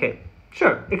 Okay.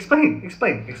 Sure.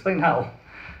 Explain how.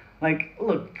 Like,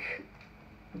 look,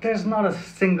 there's not a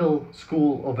single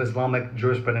school of Islamic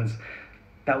jurisprudence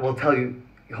that will tell you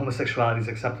homosexuality is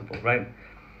acceptable, right?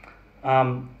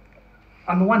 On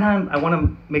the one hand, I want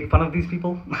to make fun of these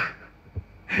people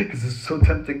because it's so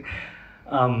tempting.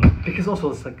 Because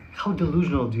also it's like, how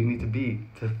delusional do you need to be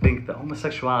to think that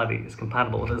homosexuality is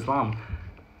compatible with Islam?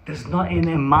 There's not an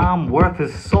imam worth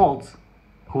his salt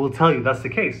who will tell you that's the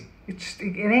case. It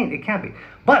ain't, it can't be.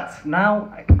 But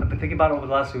now, I've been thinking about it over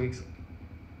the last few weeks.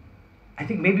 I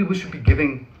think maybe we should be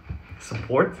giving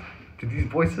support to these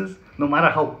voices, no matter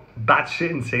how batshit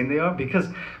insane they are, because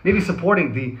maybe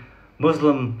supporting the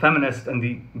Muslim feminist and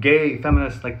the gay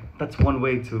feminist, like that's one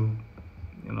way to,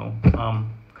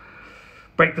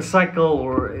 break the cycle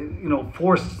or,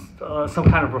 force some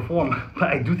kind of reform. But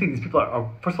I do think these people are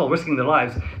first of all, risking their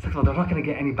lives. Second of all, they're not going to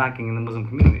get any backing in the Muslim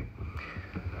community.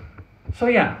 So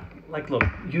yeah, like look,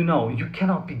 you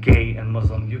cannot be gay and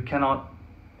Muslim. You cannot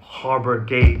harbor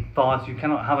gay thoughts. You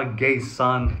cannot have a gay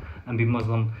son and be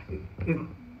Muslim.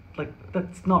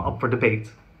 That's not up for debate.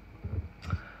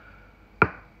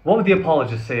 What would the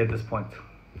apologists say at this point?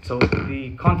 So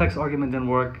the context argument didn't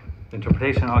work, the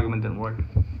interpretation argument didn't work.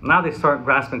 Now they start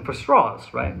grasping for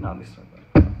straws, right?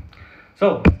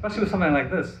 So, especially with something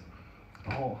like this,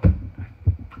 I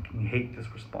fucking hate this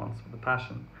response with a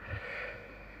passion.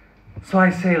 So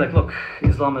I say, look,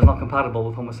 Islam is not compatible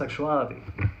with homosexuality.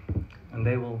 And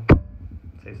they will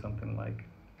say something like,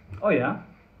 oh yeah,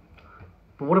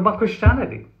 but what about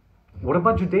Christianity? What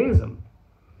about Judaism?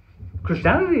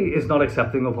 Christianity is not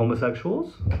accepting of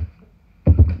homosexuals.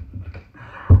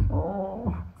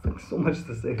 Oh, there's like so much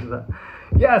to say to that.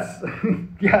 Yes,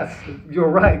 yes, you're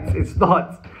right, it's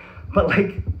not. But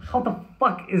how the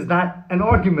fuck is that an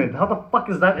argument? How the fuck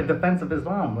is that a defense of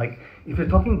Islam? If you're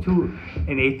talking to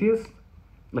an atheist,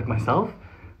 like myself,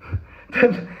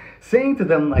 then saying to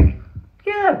them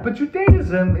yeah, but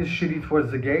Judaism is shitty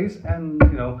towards the gays, and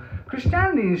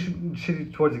Christianity is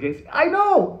shitty towards the gays. I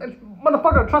know,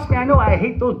 motherfucker. Trust me, I know. I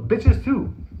hate those bitches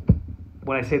too.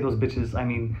 When I say those bitches, I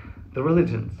mean the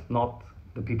religions, not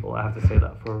the people. I have to say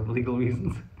that for legal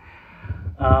reasons.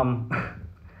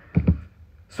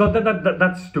 So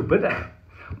that's stupid.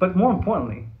 But more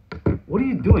importantly, what are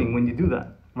you doing when you do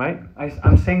that? right?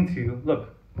 I'm saying to you,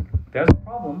 look, there's a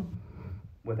problem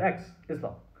with X,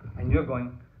 Islam. And you're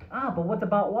going, but what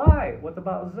about Y? What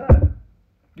about Z?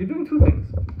 You're doing two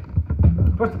things.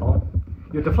 First of all,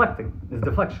 you're deflecting. There's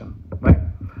deflection, right?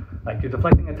 Like you're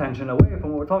deflecting attention away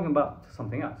from what we're talking about to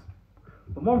something else.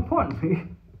 But more importantly,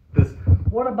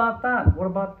 what about that? What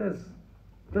about this?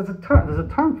 There's a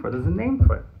term for it, there's a name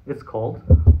for it. It's called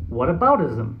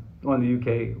whataboutism, or in the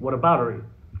UK, whataboutery.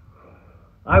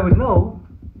 I would know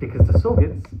because the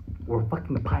Soviets were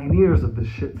fucking pioneers of this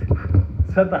shit.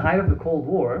 So at the height of the Cold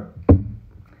War,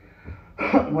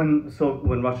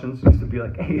 when Russians used to be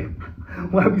like, hey,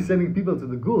 why are we sending people to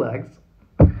the gulags?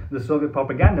 The Soviet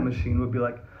propaganda machine would be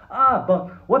like, but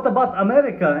what about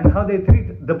America and how they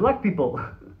treat the black people?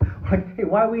 Like, hey,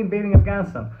 why are we invading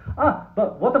Afghanistan?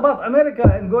 But what about America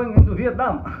and going into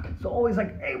Vietnam? So always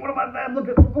like, hey, what about them?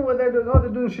 Look what they're doing. Oh, they're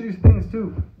doing shitty things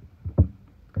too.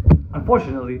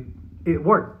 Unfortunately, it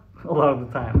worked a lot of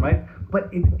the time, right? But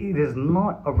it is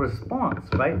not a response,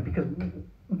 right? Because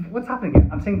what's happening here?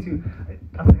 I'm saying to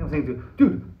you,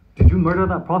 dude, did you murder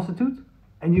that prostitute?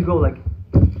 And you go like,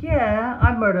 yeah,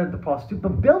 I murdered the prostitute,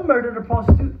 but Bill murdered a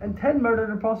prostitute, and Ted murdered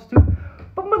a prostitute.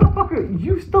 But motherfucker,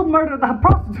 you still murdered that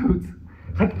prostitute.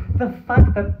 Like, the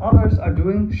fact that others are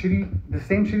doing the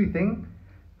same shitty thing,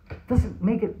 doesn't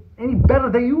make it any better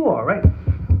than you are, right?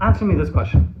 Answer me this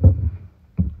question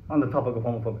on the topic of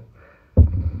homophobia.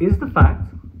 Is the fact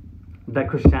that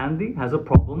Christianity has a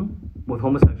problem with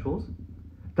homosexuals,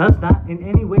 does that in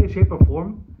any way, shape, or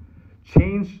form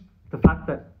change the fact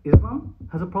that Islam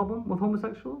has a problem with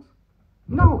homosexuals?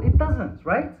 No, it doesn't,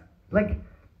 right? Like,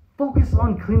 focus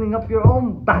on cleaning up your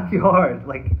own backyard.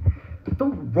 Like,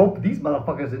 don't rope these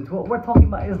motherfuckers into it. We're talking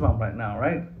about Islam right now,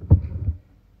 right?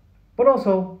 But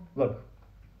also, look,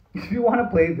 if you want to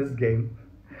play this game,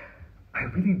 I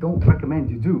really don't recommend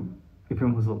you do if you're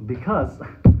Muslim. Because,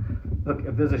 look,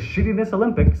 if there's a shittiness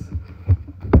Olympics,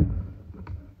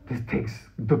 this takes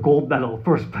the gold medal,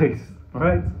 first place,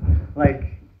 right?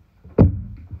 Like,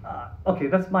 okay,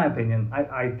 that's my opinion.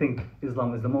 I think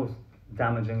Islam is the most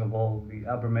damaging of all the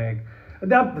Abrahamic,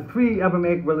 the three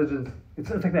Abrahamic religions. It's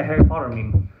like the Harry Potter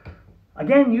meme.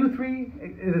 Again, you three,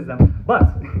 it is them.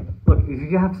 But look,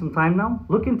 if you have some time now,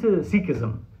 look into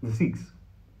Sikhism, the Sikhs.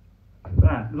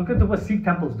 Man, look at what Sikh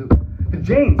temples do. The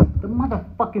Jains, the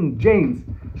motherfucking Jains.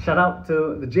 Shout out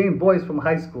to the Jain boys from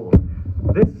high school.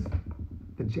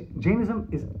 Jainism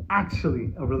is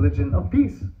actually a religion of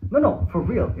peace. No, for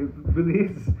real, it really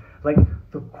is. Like,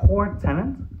 the core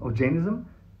tenet of Jainism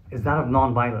is that of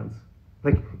non-violence.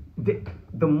 Like,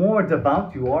 the more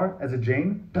devout you are as a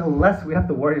Jain, the less we have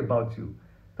to worry about you.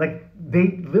 Like,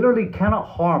 they literally cannot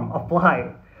harm a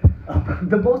fly.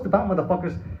 The most devout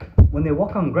motherfuckers, when they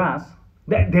walk on grass,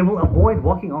 they will avoid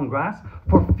walking on grass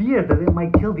for fear that it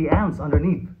might kill the ants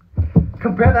underneath.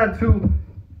 Compare that to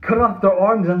cut off their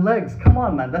arms and legs. Come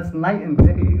on, man, that's night and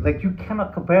day. Like, you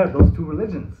cannot compare those two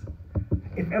religions.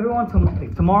 If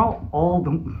tomorrow all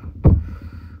the...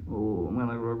 Oh, I'm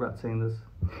gonna regret saying this.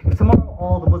 If tomorrow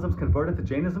all the Muslims converted to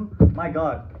Jainism, my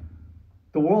God,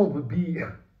 the world would be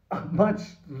a much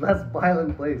less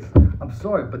violent place. I'm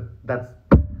sorry, but that's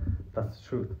the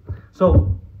truth.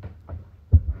 So,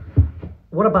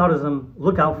 whataboutism,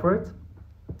 look out for it,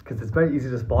 because it's very easy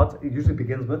to spot. It usually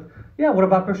begins with, yeah, what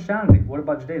about Christianity? What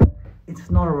about Judaism?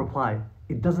 It's not a reply.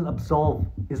 It doesn't absolve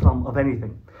Islam of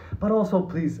anything. But also,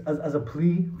 please, as a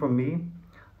plea from me,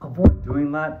 avoid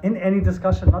doing that in any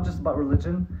discussion, not just about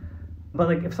religion, but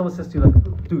like if someone says to you,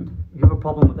 like, dude, you have a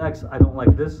problem with X, I don't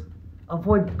like this,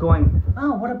 avoid going,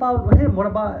 what about him? What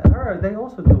about her? They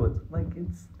also do it. Like,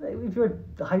 if you're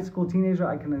a high school teenager,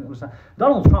 I can understand.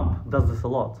 Donald Trump does this a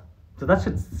lot. So that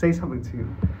should say something to you.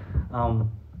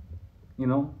 You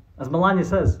know, as Melania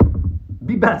says,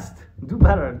 be best, do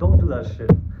better, don't do that shit.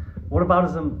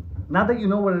 Whataboutism, now that you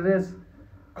know what it is,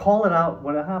 call it out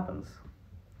when it happens.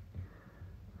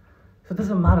 So it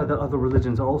doesn't matter that other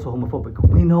religions are also homophobic.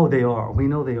 We know they are.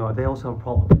 They also have a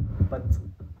problem. But,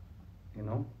 you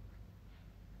know,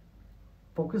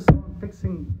 focus on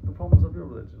fixing the problems of your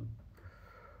religion.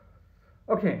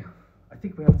 Okay, I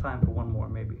think we have time for one more,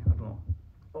 maybe. I don't know.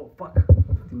 Oh, fuck.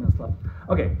 15 minutes left.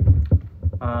 Okay.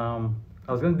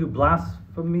 I was going to do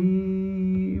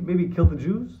blasphemy, maybe kill the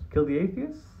Jews, kill the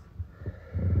atheists.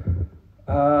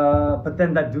 But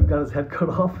then that dude got his head cut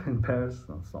off in Paris.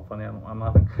 No, it's not funny, I'm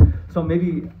laughing. So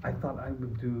maybe I thought I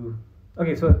would do...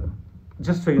 Okay, so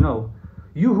just so you know,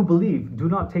 you who believe, do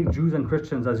not take Jews and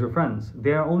Christians as your friends.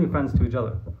 They are only friends to each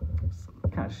other. It's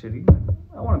kind of shitty.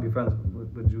 I want to be friends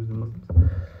with Jews and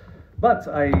Muslims. But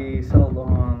I settled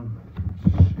on...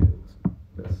 Shit,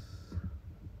 this.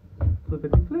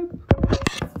 Flippity flip.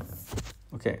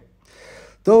 Okay.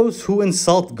 Those who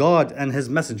insult God and his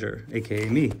messenger, aka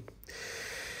me,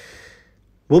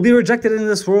 will be rejected in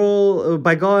this world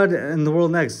by God and the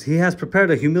world next. He has prepared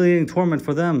a humiliating torment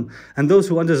for them and those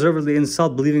who undeservedly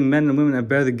insult believing men and women and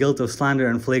bear the guilt of slander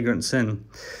and flagrant sin.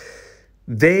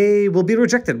 They will be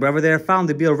rejected. Wherever they are found,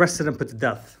 they'll be arrested and put to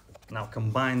death. Now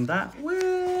combine that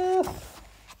with...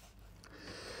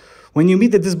 When you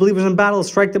meet the disbelievers in battle,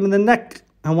 strike them in the neck.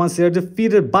 And once they are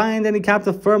defeated, bind any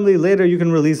captive firmly. Later, you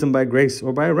can release them by grace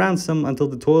or by ransom until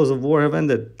the toils of war have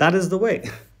ended. That is the way.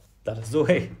 That is the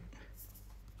way.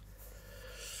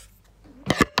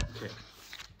 Okay.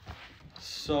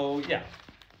 So, yeah.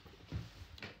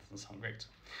 Doesn't sound great.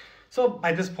 So,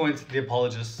 at this point, the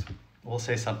apologists will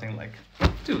say something like,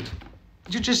 dude,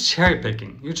 you're just cherry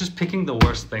picking. You're just picking the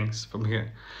worst things from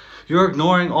here. You're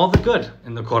ignoring all the good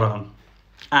in the Quran.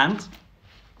 And,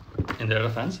 in their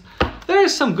defense, there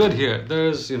is some good here.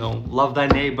 There's, love thy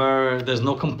neighbor. There's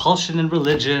no compulsion in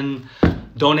religion.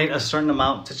 Donate a certain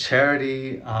amount to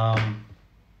charity.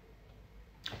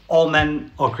 All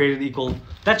men are created equal.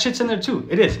 That shit's in there too.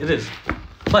 It is.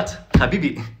 But,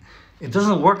 Habibi, it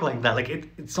doesn't work like that. Like,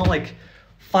 it's not like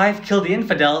 5 kill the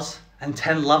infidels and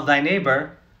 10 love thy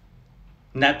neighbor.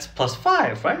 Net plus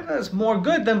 5, right? That's more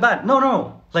good than bad.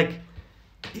 No. Like,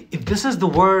 if this is the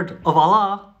word of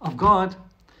Allah, of God,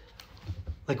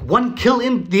 like 1 kill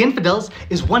the infidels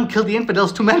is 1 kill the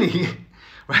infidels too many,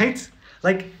 right?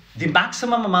 Like the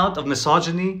maximum amount of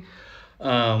misogyny,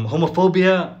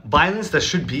 homophobia, violence that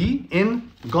should be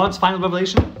in God's final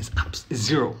revelation is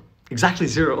 0. Exactly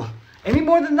 0. Any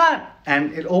more than that,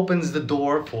 and it opens the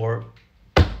door for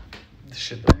the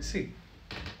shit that we see.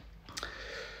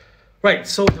 Right,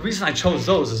 so the reason I chose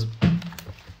those is,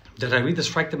 did I read the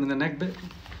strike them in the neck bit?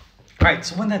 Right,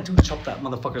 so when that dude chopped that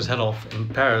motherfucker's head off in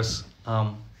Paris,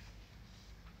 there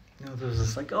was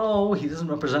this like, oh, he doesn't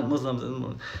represent Muslims.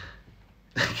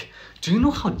 Like, do you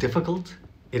know how difficult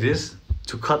it is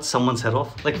to cut someone's head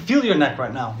off? Like, feel your neck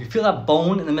right now. You feel that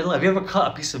bone in the middle? Have you ever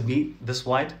cut a piece of meat this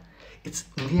wide? It's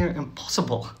near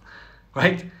impossible,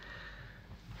 right?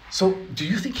 So, do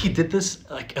you think he did this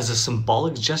like as a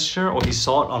symbolic gesture, or he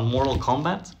saw it on Mortal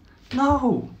Kombat?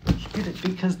 No, he did it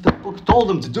because the book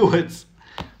told him to do it,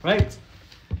 right?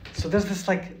 So there's this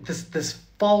like this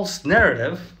false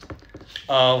narrative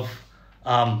of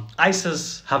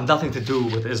ISIS have nothing to do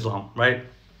with Islam, right?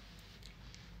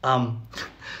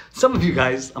 Some of you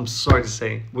guys, I'm sorry to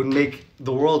say, would make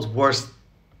the world's worst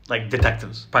like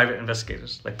detectives, private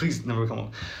investigators. Like, please never come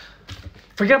on.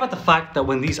 Forget about the fact that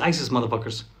when these ISIS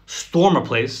motherfuckers storm a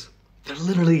place, they're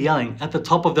literally yelling at the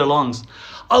top of their lungs,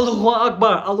 Allahu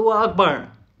Akbar, Allahu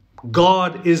Akbar.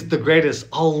 God is the greatest.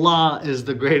 Allah is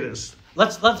the greatest.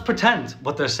 Let's pretend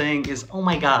what they're saying is, oh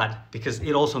my God, because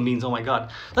it also means, oh my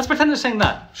God. Let's pretend they're saying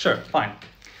that. Sure, fine.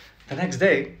 The next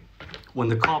day, when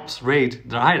the cops raid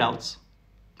their hideouts,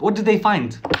 what did they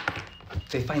find?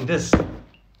 They find this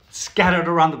scattered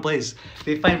around the place.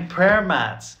 They find prayer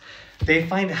mats. They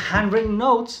find handwritten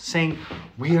notes saying,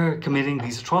 we are committing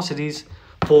these atrocities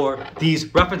for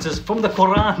these references from the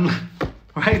Quran,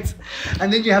 right?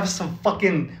 And then you have some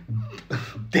fucking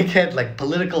dickhead, like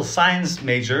political science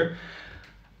major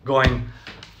going,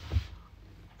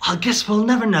 I guess we'll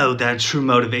never know their true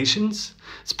motivations.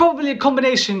 It's probably a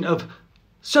combination of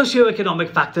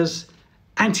socioeconomic factors,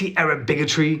 anti-Arab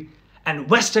bigotry, and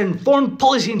Western foreign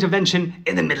policy intervention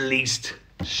in the Middle East.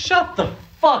 Shut the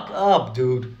fuck up,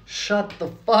 dude. Shut the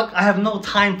fuck. I have no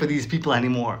time for these people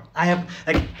anymore. I have,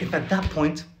 like, if at that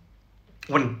point,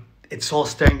 when it's all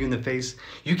staring you in the face,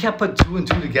 you can't put 2 and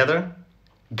 2 together,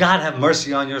 God have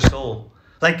mercy on your soul.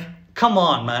 Like, come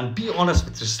on, man. Be honest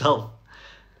with yourself.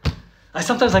 I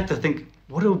sometimes like to think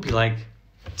what it would be like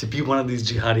to be one of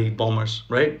these jihadi bombers,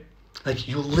 right? Like,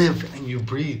 you live and you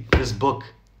breathe this book.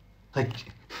 Like,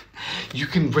 you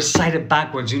can recite it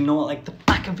backwards. You know it like the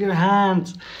back of your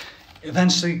hand.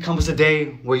 Eventually comes a day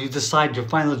where you decide your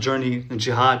final journey in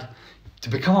jihad to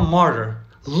become a martyr.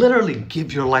 Literally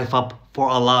give your life up for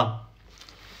Allah.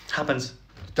 It happens.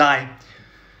 Die.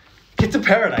 Get to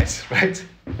paradise, right?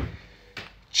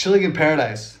 Chilling in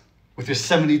paradise with your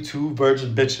 72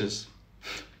 virgin bitches.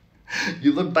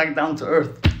 You look back down to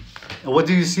earth. And what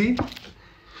do you see?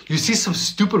 You see some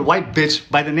stupid white bitch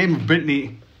by the name of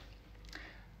Brittany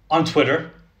on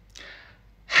Twitter.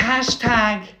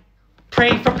 Hashtag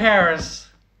pray for Paris.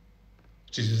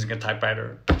 She's using a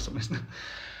typewriter or something.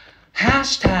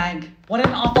 Hashtag what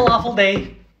an awful, awful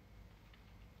day.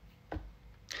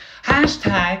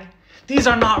 Hashtag these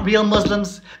are not real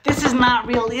Muslims. This is not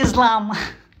real Islam.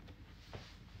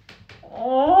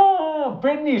 Oh,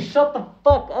 Brittany, shut the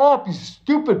fuck up, you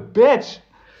stupid bitch.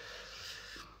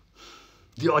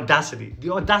 The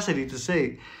audacity to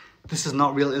say, this is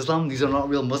not real Islam, these are not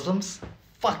real Muslims.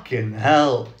 Fucking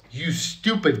hell, you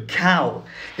stupid cow.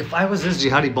 If I was this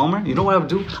jihadi bomber, you know what I would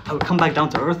do? I would come back down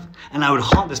to earth and I would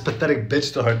haunt this pathetic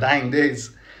bitch till her dying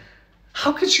days.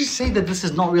 How could she say that this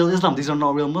is not real Islam, these are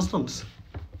not real Muslims?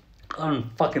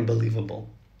 Unfucking believable.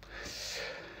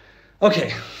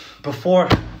 Okay, before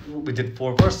we did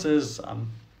 4 verses,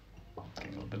 I'm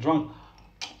getting a little bit drunk.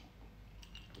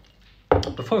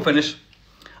 Before we finish,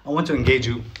 I want to engage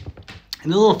you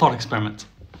in a little thought experiment.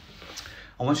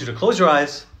 I want you to close your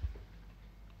eyes.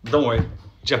 Don't worry,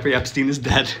 Jeffrey Epstein is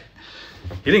dead.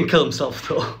 He didn't kill himself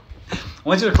though. I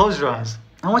want you to close your eyes.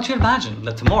 I want you to imagine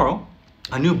that tomorrow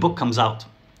a new book comes out.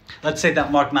 Let's say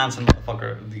that Mark Manson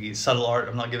motherfucker, The Subtle Art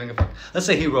of Not Giving a Fuck. Let's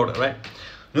say he wrote it, right?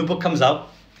 New book comes out.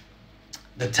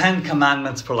 The 10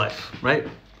 Commandments for Life, right?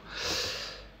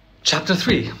 Chapter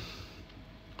 3.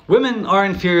 Women are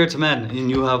inferior to men and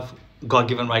you have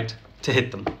God-given right to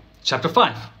hit them. Chapter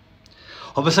 5.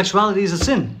 Homosexuality is a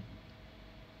sin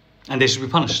and they should be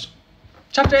punished.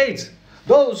 Chapter 8.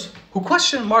 Those who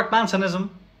question Mark Mansonism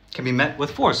can be met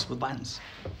with force, with violence.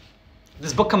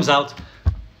 This book comes out,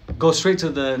 goes straight to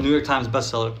the New York Times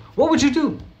bestseller. What would you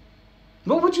do?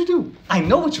 What would you do? I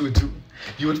know what you would do.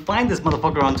 You would find this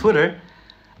motherfucker on Twitter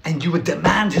and you would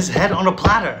demand his head on a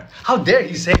platter. How dare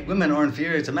he say women are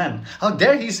inferior to men? How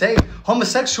dare he say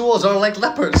homosexuals are like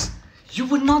lepers? You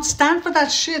would not stand for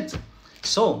that shit.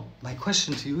 So, my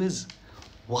question to you is,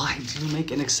 why do you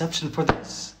make an exception for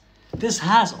this? This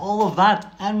has all of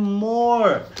that and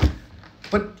more.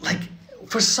 But like,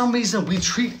 for some reason, we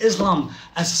treat Islam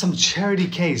as some charity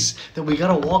case that we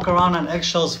gotta walk around on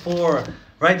eggshells for,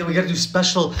 right? That we gotta do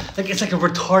special, like it's like a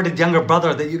retarded younger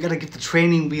brother that you gotta give the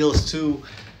training wheels to.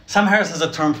 Sam Harris has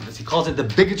a term for this. He calls it the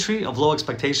bigotry of low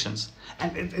expectations.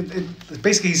 And it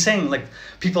basically he's saying like,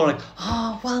 people are like,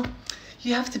 oh, well,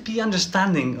 you have to be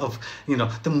understanding of, you know,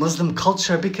 the Muslim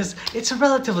culture because it's a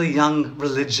relatively young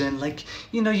religion. Like,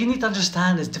 you know, you need to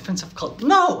understand this difference of culture.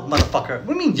 No, motherfucker.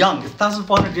 What do you mean young? It's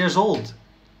 1,400 years old.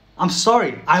 I'm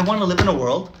sorry. I want to live in a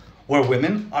world where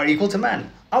women are equal to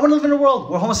men. I want to live in a world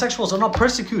where homosexuals are not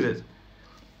persecuted.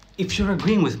 If you're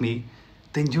agreeing with me,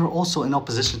 then you're also in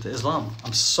opposition to Islam.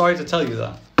 I'm sorry to tell you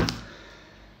that.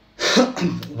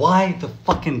 Why the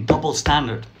fucking double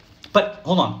standard? But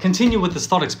hold on, continue with this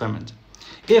thought experiment.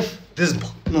 If this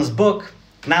book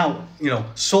now, you know,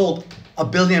 sold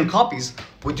 1 billion copies,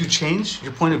 would you change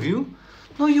your point of view?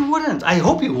 No, you wouldn't. I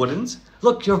hope you wouldn't.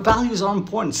 Look, your values are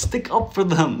important. Stick up for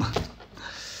them.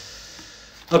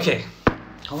 Okay,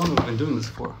 how long have we been doing this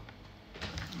for?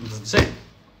 It doesn't say.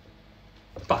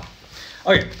 But,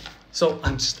 okay, so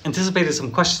I'm just anticipating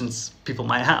some questions people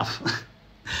might have.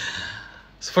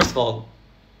 So first of all,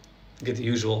 get the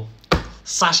usual.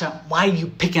 Sasha, why are you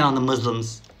picking on the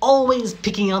Muslims? Always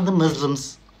picking on the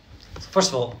Muslims. First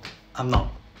of all, I'm not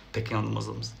picking on the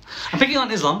Muslims. I'm picking on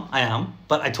Islam, I am,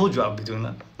 but I told you I would be doing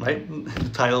that, right? The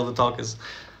title of the talk is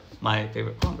my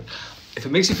favorite poem. If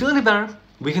it makes you feel any better,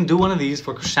 we can do one of these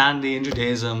for Christianity and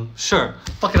Judaism. Sure,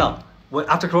 fuck it up.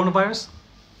 After coronavirus,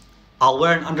 I'll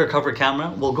wear an undercover camera.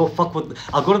 I'll go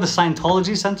to the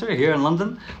Scientology Center here in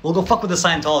London. We'll go fuck with the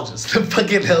Scientologists. They're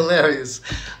fucking hilarious.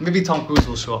 Maybe Tom Cruise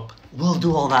will show up. We'll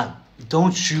do all that.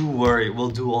 Don't you worry, we'll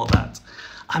do all that.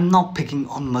 I'm not picking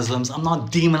on Muslims. I'm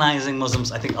not demonizing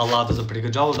Muslims. I think Allah does a pretty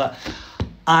good job of that.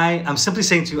 I am simply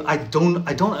saying to you, I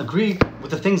don't agree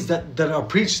with the things that are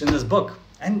preached in this book.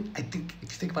 And I think,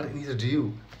 if you think about it, neither do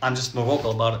you. I'm just more vocal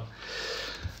about it.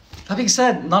 That being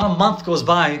said, not a month goes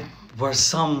by where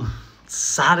some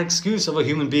sad excuse of a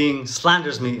human being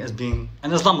slanders me as being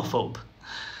an Islamophobe.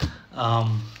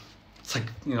 It's like,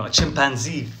 you know, a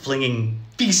chimpanzee flinging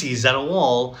feces at a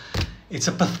wall. It's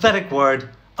a pathetic word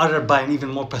uttered by an even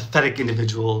more pathetic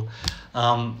individual.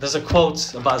 There's a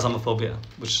quote about Islamophobia,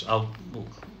 which will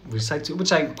recite to you,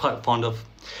 which I'm quite fond of.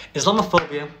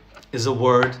 Islamophobia is a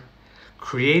word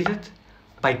created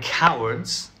by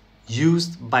cowards,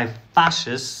 used by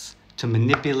fascists to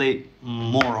manipulate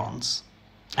morons.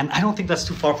 And I don't think that's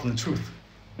too far from the truth.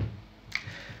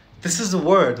 This is a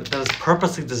word that is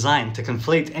purposely designed to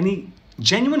conflate any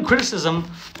genuine criticism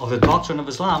of the doctrine of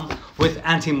Islam with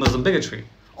anti-Muslim bigotry.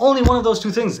 Only one of those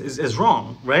two things is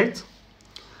wrong, right?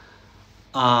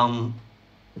 So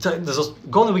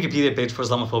go on the Wikipedia page for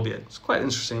Islamophobia. It's quite an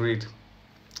interesting read.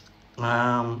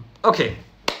 Okay.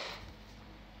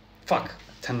 Fuck,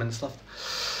 10 minutes left.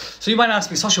 So you might ask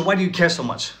me, Sasha, why do you care so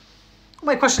much?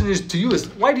 My question to you is,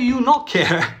 why do you not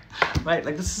care? Right?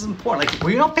 Like, this is important. Like, were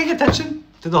you not paying attention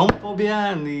to the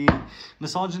homophobia and the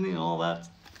misogyny and all that?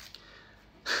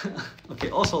 Okay,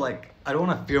 also, like, I don't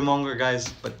want to fearmonger,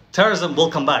 guys, but terrorism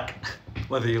will come back.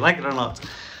 whether you like it or not.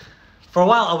 For a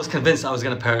while, I was convinced I was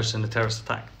going to perish in a terrorist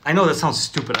attack. I know that sounds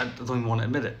stupid. I don't even want to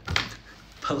admit it.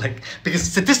 But like, because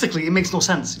statistically, it makes no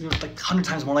sense. You're like 100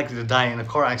 times more likely to die in a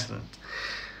car accident.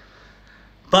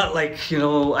 But like, you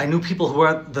know, I knew people who were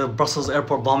at the Brussels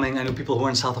airport bombing. I knew people who were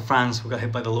in south of France who got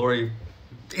hit by the lorry.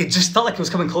 It just felt like it was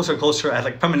coming closer and closer. I had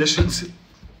like premonitions.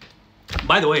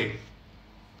 By the way,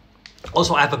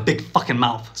 also I have a big fucking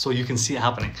mouth, so you can see it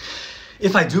happening.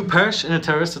 If I do perish in a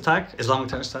terrorist attack, Islamic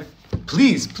terrorist attack,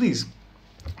 please, please,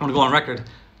 I want to go on record,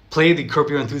 play the Curb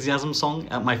Your Enthusiasm song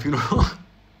at my funeral.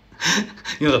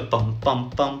 You know, the bum bum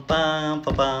bum bum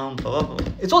bum bum bum.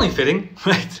 It's only fitting,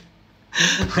 right?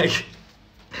 Like,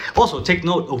 also take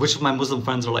note of which of my Muslim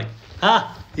friends are like,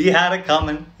 he had it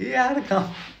coming, he had it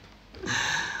coming.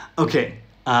 Okay.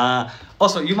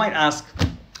 Also, you might ask,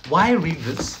 why read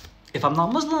this if I'm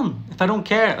not Muslim? If I don't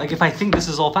care, like if I think this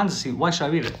is all fantasy, why should I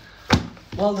read it?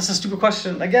 Well, this is a stupid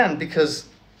question again, because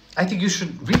I think you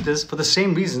should read this for the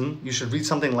same reason you should read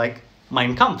something like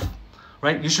Mein Kampf,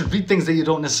 right? You should read things that you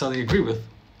don't necessarily agree with.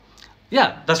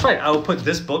 Yeah, that's right. I will put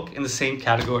this book in the same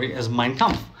category as Mein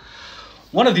Kampf.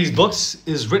 One of these books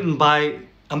is written by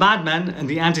a madman and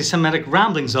the anti-Semitic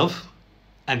ramblings of,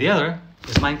 and the other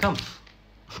is Mein Kampf.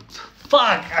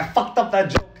 Fuck, I fucked up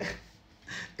that joke.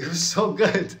 It was so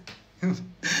good.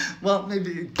 Well,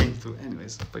 maybe it came through.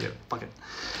 Anyways, forget it. Fuck it.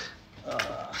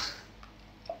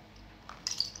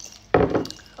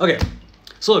 Okay,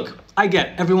 so look, I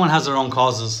get everyone has their own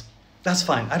causes. That's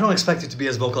fine. I don't expect you to be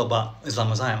as vocal about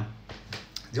Islam as I am.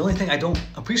 The only thing I don't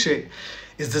appreciate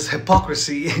is this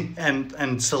hypocrisy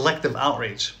and selective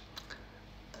outrage.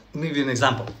 Let me give you an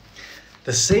example.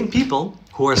 The same people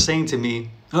who are saying to me,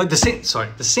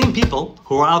 the same people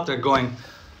who are out there going,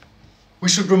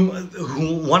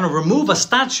 who want to remove a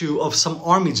statue of some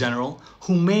army general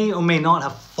who may or may not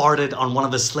have farted on one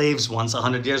of his slaves once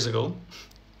 100 years ago,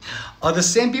 are the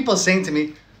same people saying to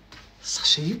me,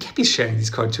 Sasha, you can't be sharing these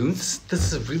cartoons.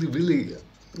 This is really, really,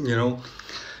 you know,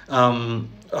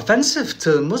 offensive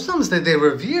to Muslims. They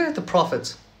revere the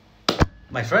Prophet.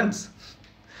 My friends,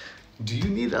 do you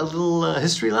need a little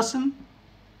history lesson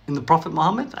in the Prophet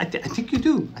Muhammad? I think you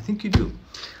do. I think you do.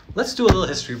 Let's do a little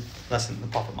history lesson in the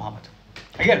Prophet Muhammad.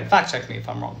 Again, fact check me if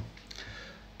I'm wrong.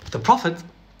 The Prophet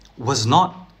was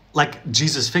not like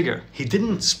Jesus' figure. He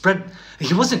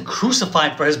wasn't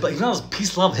crucified for his, but he was a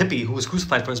peace, love hippie who was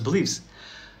crucified for his beliefs.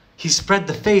 He spread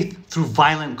the faith through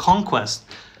violent conquest.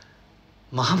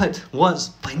 Muhammad was,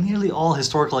 by nearly all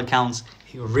historical accounts,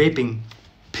 a raping,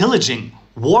 pillaging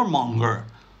warmonger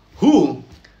who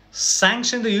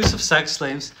sanctioned the use of sex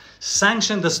slaves,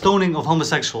 sanctioned the stoning of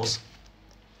homosexuals.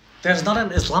 There's not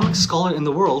an Islamic scholar in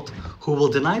the world who will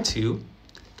deny to you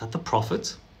that the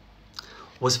Prophet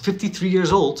was 53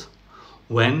 years old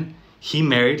when he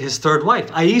married his third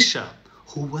wife, Aisha,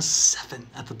 who was 7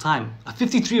 at the time. A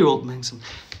 53-year-old man.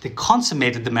 They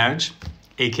consummated the marriage,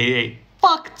 aka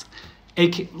fucked.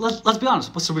 Let's be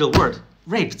honest, what's the real word?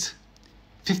 Raped.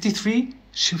 53,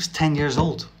 she was 10 years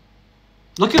old.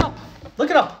 Look it up. Look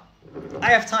it up.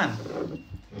 I have time.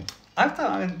 I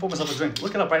can pour myself a drink.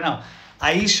 Look it up right now.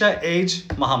 Aisha age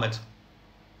Muhammad.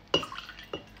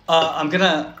 I'm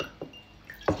gonna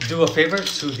do a favor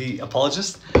to the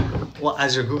apologist. Well,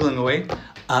 as you're Googling away,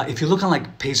 if you look on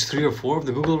like page 3 or 4 of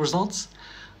the Google results,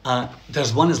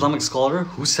 there's one Islamic scholar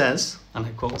who says, and I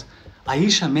quote,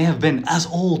 Aisha may have been as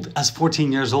old as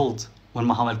 14 years old when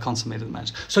Muhammad consummated the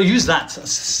marriage. So use that,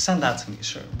 send that to me,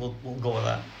 sure, we'll go with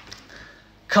that.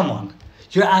 Come on,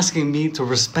 you're asking me to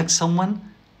respect someone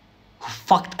who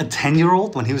fucked a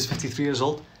 10-year-old when he was 53 years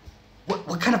old?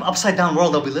 What kind of upside down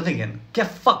world are we living in?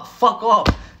 Fuck off.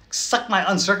 Suck my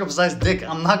uncircumcised dick.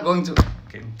 I'm not going to.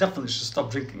 Okay, definitely should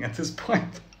stop drinking at this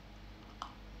point.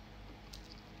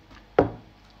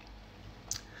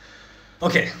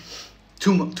 Okay,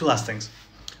 two last things.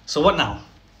 So what now?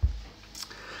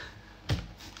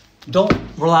 Don't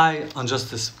rely on just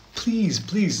this.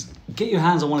 Please, get your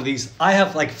hands on one of these. I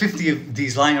have like 50 of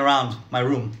these lying around my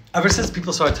room. Ever since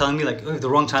people started telling me like, oh, the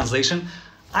wrong translation,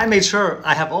 I made sure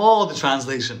I have all the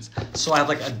translations. So I have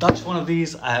like a Dutch one of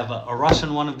these, I have a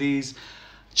Russian one of these,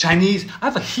 Chinese, I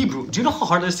have a Hebrew. Do you know how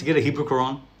hard it is to get a Hebrew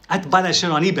Quran? I had to buy that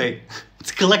shit on eBay.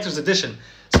 It's a collector's edition.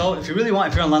 So if you really want,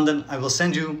 if you're in London, I will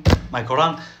send you my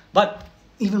Quran. But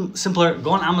even simpler,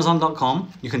 go on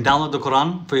Amazon.com. You can download the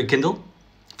Quran for your Kindle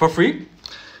for free.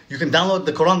 You can download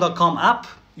the Quran.com app.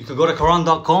 You can go to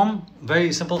Quran.com.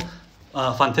 Very simple,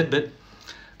 fun tidbit.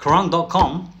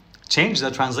 Quran.com changed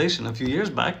the translation a few years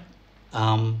back.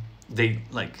 They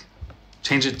like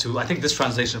changed it to, I think, this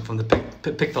translation from the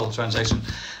Pickford translation.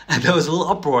 And there was a little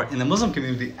uproar in the Muslim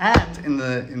community and in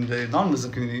the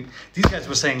non-Muslim community. These guys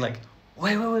were saying like,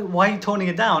 wait, why are you toning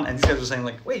it down? And these guys were saying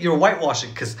like, wait, you're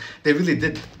whitewashing, because they really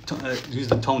did use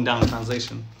the toned down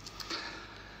translation.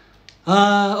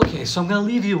 Okay, so I'm gonna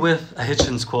leave you with a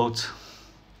Hitchens quote.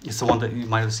 It's the one that you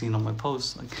might have seen on my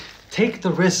post. Like, take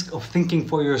the risk of thinking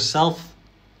for yourself.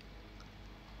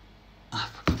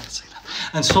 For God's sake.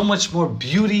 And so much more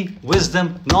beauty,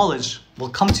 wisdom, knowledge will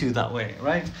come to you that way,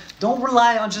 right? Don't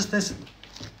rely on just this.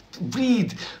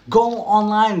 Read, go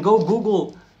online, go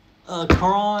Google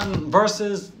Quran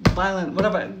verses, violent,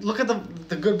 whatever. Look at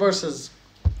the good verses.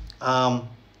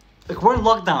 Like, we're in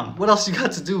lockdown. What else you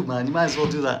got to do, man? You might as well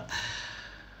do that.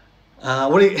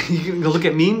 What are you gonna look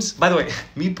at memes? By the way,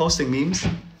 me posting memes,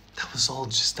 that was all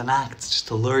just an act, just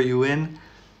to lure you in,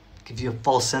 give you a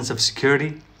false sense of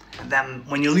security, and then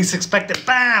when you least expect it,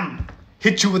 bam,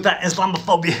 hit you with that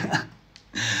Islamophobia.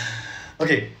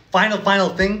 Okay, final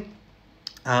thing.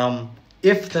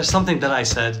 If there's something that I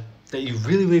said that you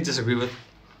really disagree with,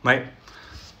 right,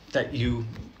 that you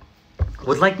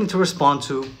would like me to respond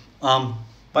to,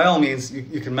 by all means,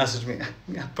 you can message me.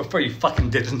 I prefer you fucking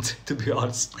didn't, to be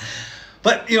honest.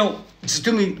 But, just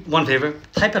do me one favor.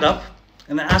 Type it up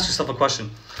and then ask yourself a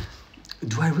question.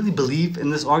 Do I really believe in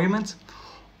this argument?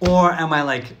 Or am I,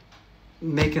 like,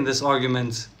 making this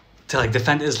argument to, like,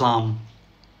 defend Islam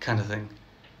kind of thing?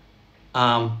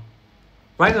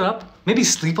 Write it up. Maybe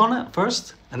sleep on it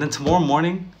first. And then tomorrow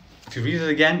morning, if you read it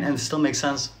again and it still makes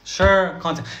sense, share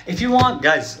content. If you want,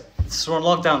 guys, so on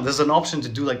lockdown, there's an option to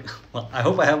do like, well, I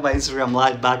hope I have my Instagram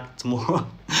live back tomorrow,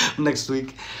 next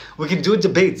week. We can do a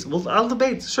debate. Well, I'll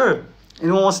debate, sure.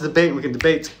 Anyone wants to debate, we can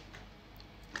debate.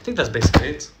 I think that's basically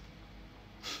it.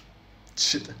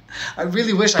 Shit. I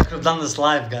really wish I could have done this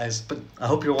live, guys, but I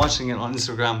hope you're watching it on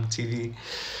Instagram TV.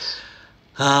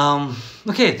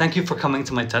 Okay, thank you for coming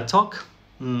to my TED Talk.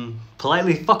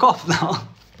 Politely fuck off now.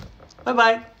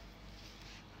 Bye-bye.